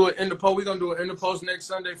 We gonna do it in the post. We gonna do it in the post next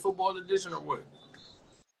Sunday football edition or what?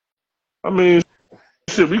 I mean,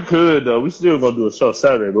 shit, we could though. We still gonna do a show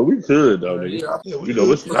Saturday, but we could though, nigga. Yeah, you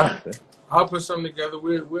know, it's not. I'll put something together.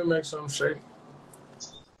 We'll make something shake.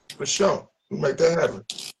 For sure. We make that happen.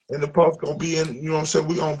 And the post gonna be in, you know what I'm saying?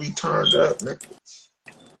 We gonna be turned up, nigga.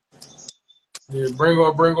 Yeah, bring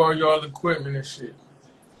on y'all equipment and shit.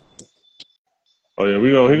 Oh yeah,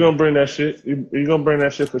 he gonna bring that shit. He gonna bring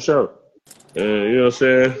that shit for sure. You know what I'm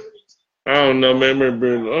saying? I don't know, man.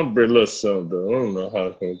 I'm bring a little something though. I don't know how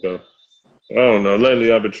it's gonna go. I don't know.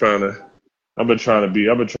 Lately, I've been trying to be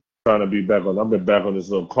back on. I've been back on this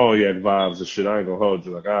little cognac vibes and shit. I ain't gonna hold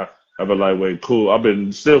you. Like I've been like, wait, cool. I've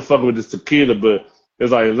been still fucking with this tequila, but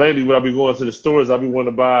it's like lately when I be going to the stores, I be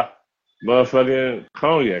wanting to buy motherfucking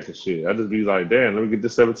cognac and shit. I just be like, damn, let me get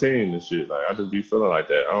this 17 and shit. Like I just be feeling like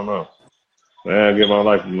that. I don't know. Man, I get my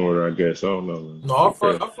life in order, I guess. I don't know. Man. No, I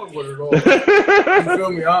fuck with it all. You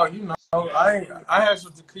feel me? I had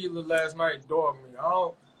some tequila last night, dog me.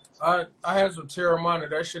 I had some Terramana.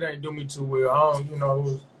 That shit ain't do me too well.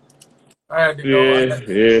 I had to go.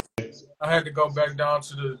 I had to go back down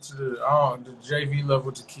to the JV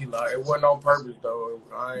level tequila. It wasn't on purpose though.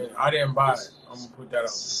 I didn't buy it. I'm gonna put that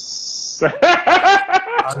out.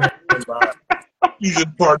 I didn't buy it. You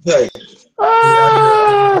just partake.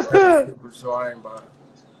 So I ain't buy it.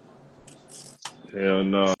 Hell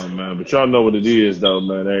no, man. But y'all know what it is, though,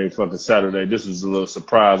 man. Every fucking Saturday. This is a little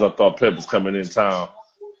surprise. I thought Pep was coming in town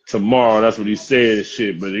tomorrow. That's what he said and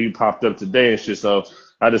shit. But he popped up today and shit. So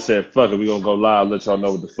I just said, fuck it. We gonna go live, let y'all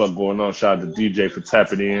know what the fuck going on. Shout out to DJ for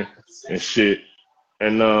tapping in and shit.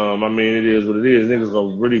 And, I mean, it is what it is. Niggas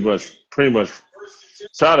gonna pretty much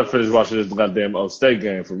try to finish watching this goddamn Old State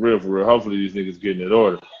game for real. Hopefully these niggas getting it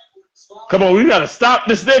ordered. Come on, we gotta stop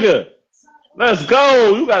this nigga. Let's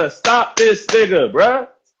go. You gotta stop this nigga, bruh.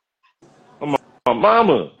 Come on,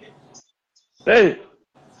 mama. Hey.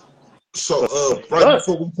 So right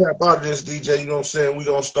before we tap out of this, DJ, you know what I'm saying? We're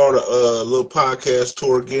gonna start a little podcast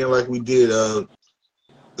tour again like we did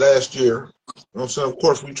last year. You know what I'm saying? Of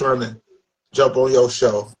course we trying to jump on your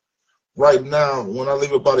show. Right now, when I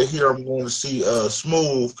leave up out of here, I'm going to see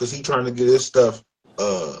Smooth because he's trying to get his stuff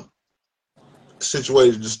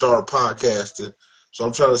situated to start podcasting. So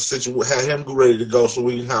I'm trying to have him ready to go so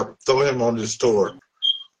we can throw him on this tour.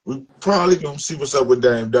 We probably gonna see what's up with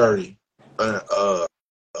Dame Dirty.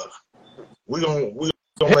 We gonna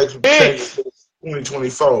make some changes to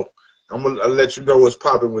 2024. I'm gonna let you know what's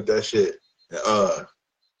popping with that shit.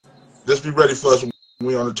 Just be ready for us when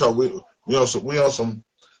we on the talk. We on some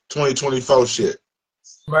 2024 shit.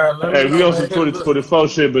 Man, hey, we on some 2024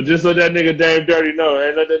 shit, but just let that nigga Dame Dirty know.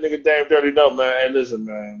 Hey, let that nigga Dame Dirty know, man. Hey, listen,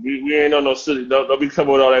 man. We ain't on no silly. Don't be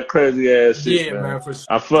coming with all that crazy ass shit, yeah, man. For sure.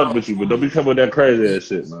 I fuck with you, but don't be coming with that crazy ass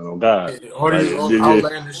shit, man. Oh God. All these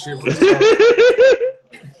outlandish shit.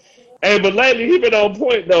 Hey, but lately he been on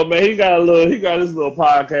point though, man. He got this little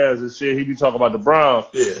podcast and shit. He be talking about the Browns.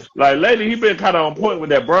 Yeah. Like lately he been kind of on point with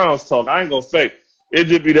that Browns talk. I ain't gonna fake. It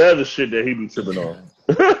just be the other shit that he be tripping on.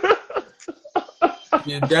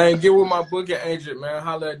 Yeah, dang, get with my booking agent, man.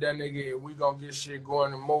 Holla at that nigga and we gonna get shit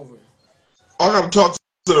going and moving. I gotta talk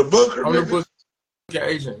to the booker, I'm nigga. the booking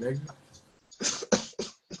agent, nigga.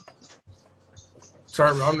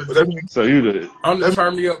 I'm the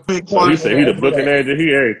turn me up. So he said he the booking agent,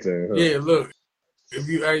 he everything. Huh? Yeah, look. If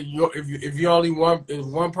you only if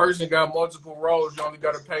one person got multiple roles, you only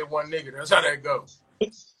gotta pay one nigga. That's how that go.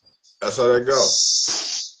 That's how that go.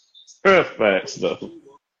 That's facts though.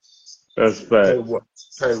 That's facts.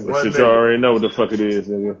 Hey, one shit, you already know what the fuck it is,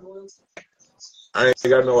 nigga. I ain't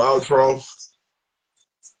got no outro.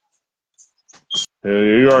 Yeah,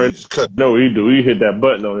 you already know what he do. He hit that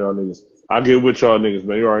button on y'all niggas. I get with y'all niggas,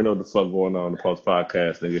 man. You already know what the fuck going on in the Post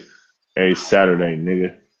Podcast, nigga. Every Saturday,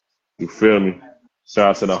 nigga. You feel me? Shout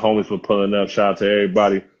out to the homies for pulling up. Shout out to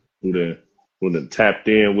everybody who done tapped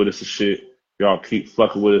in with us and shit. Y'all keep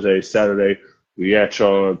fucking with us every Saturday. We at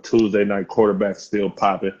y'all Tuesday night quarterback still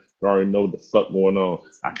popping. You already know what the fuck going on.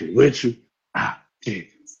 I can with you. I can't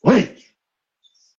wait.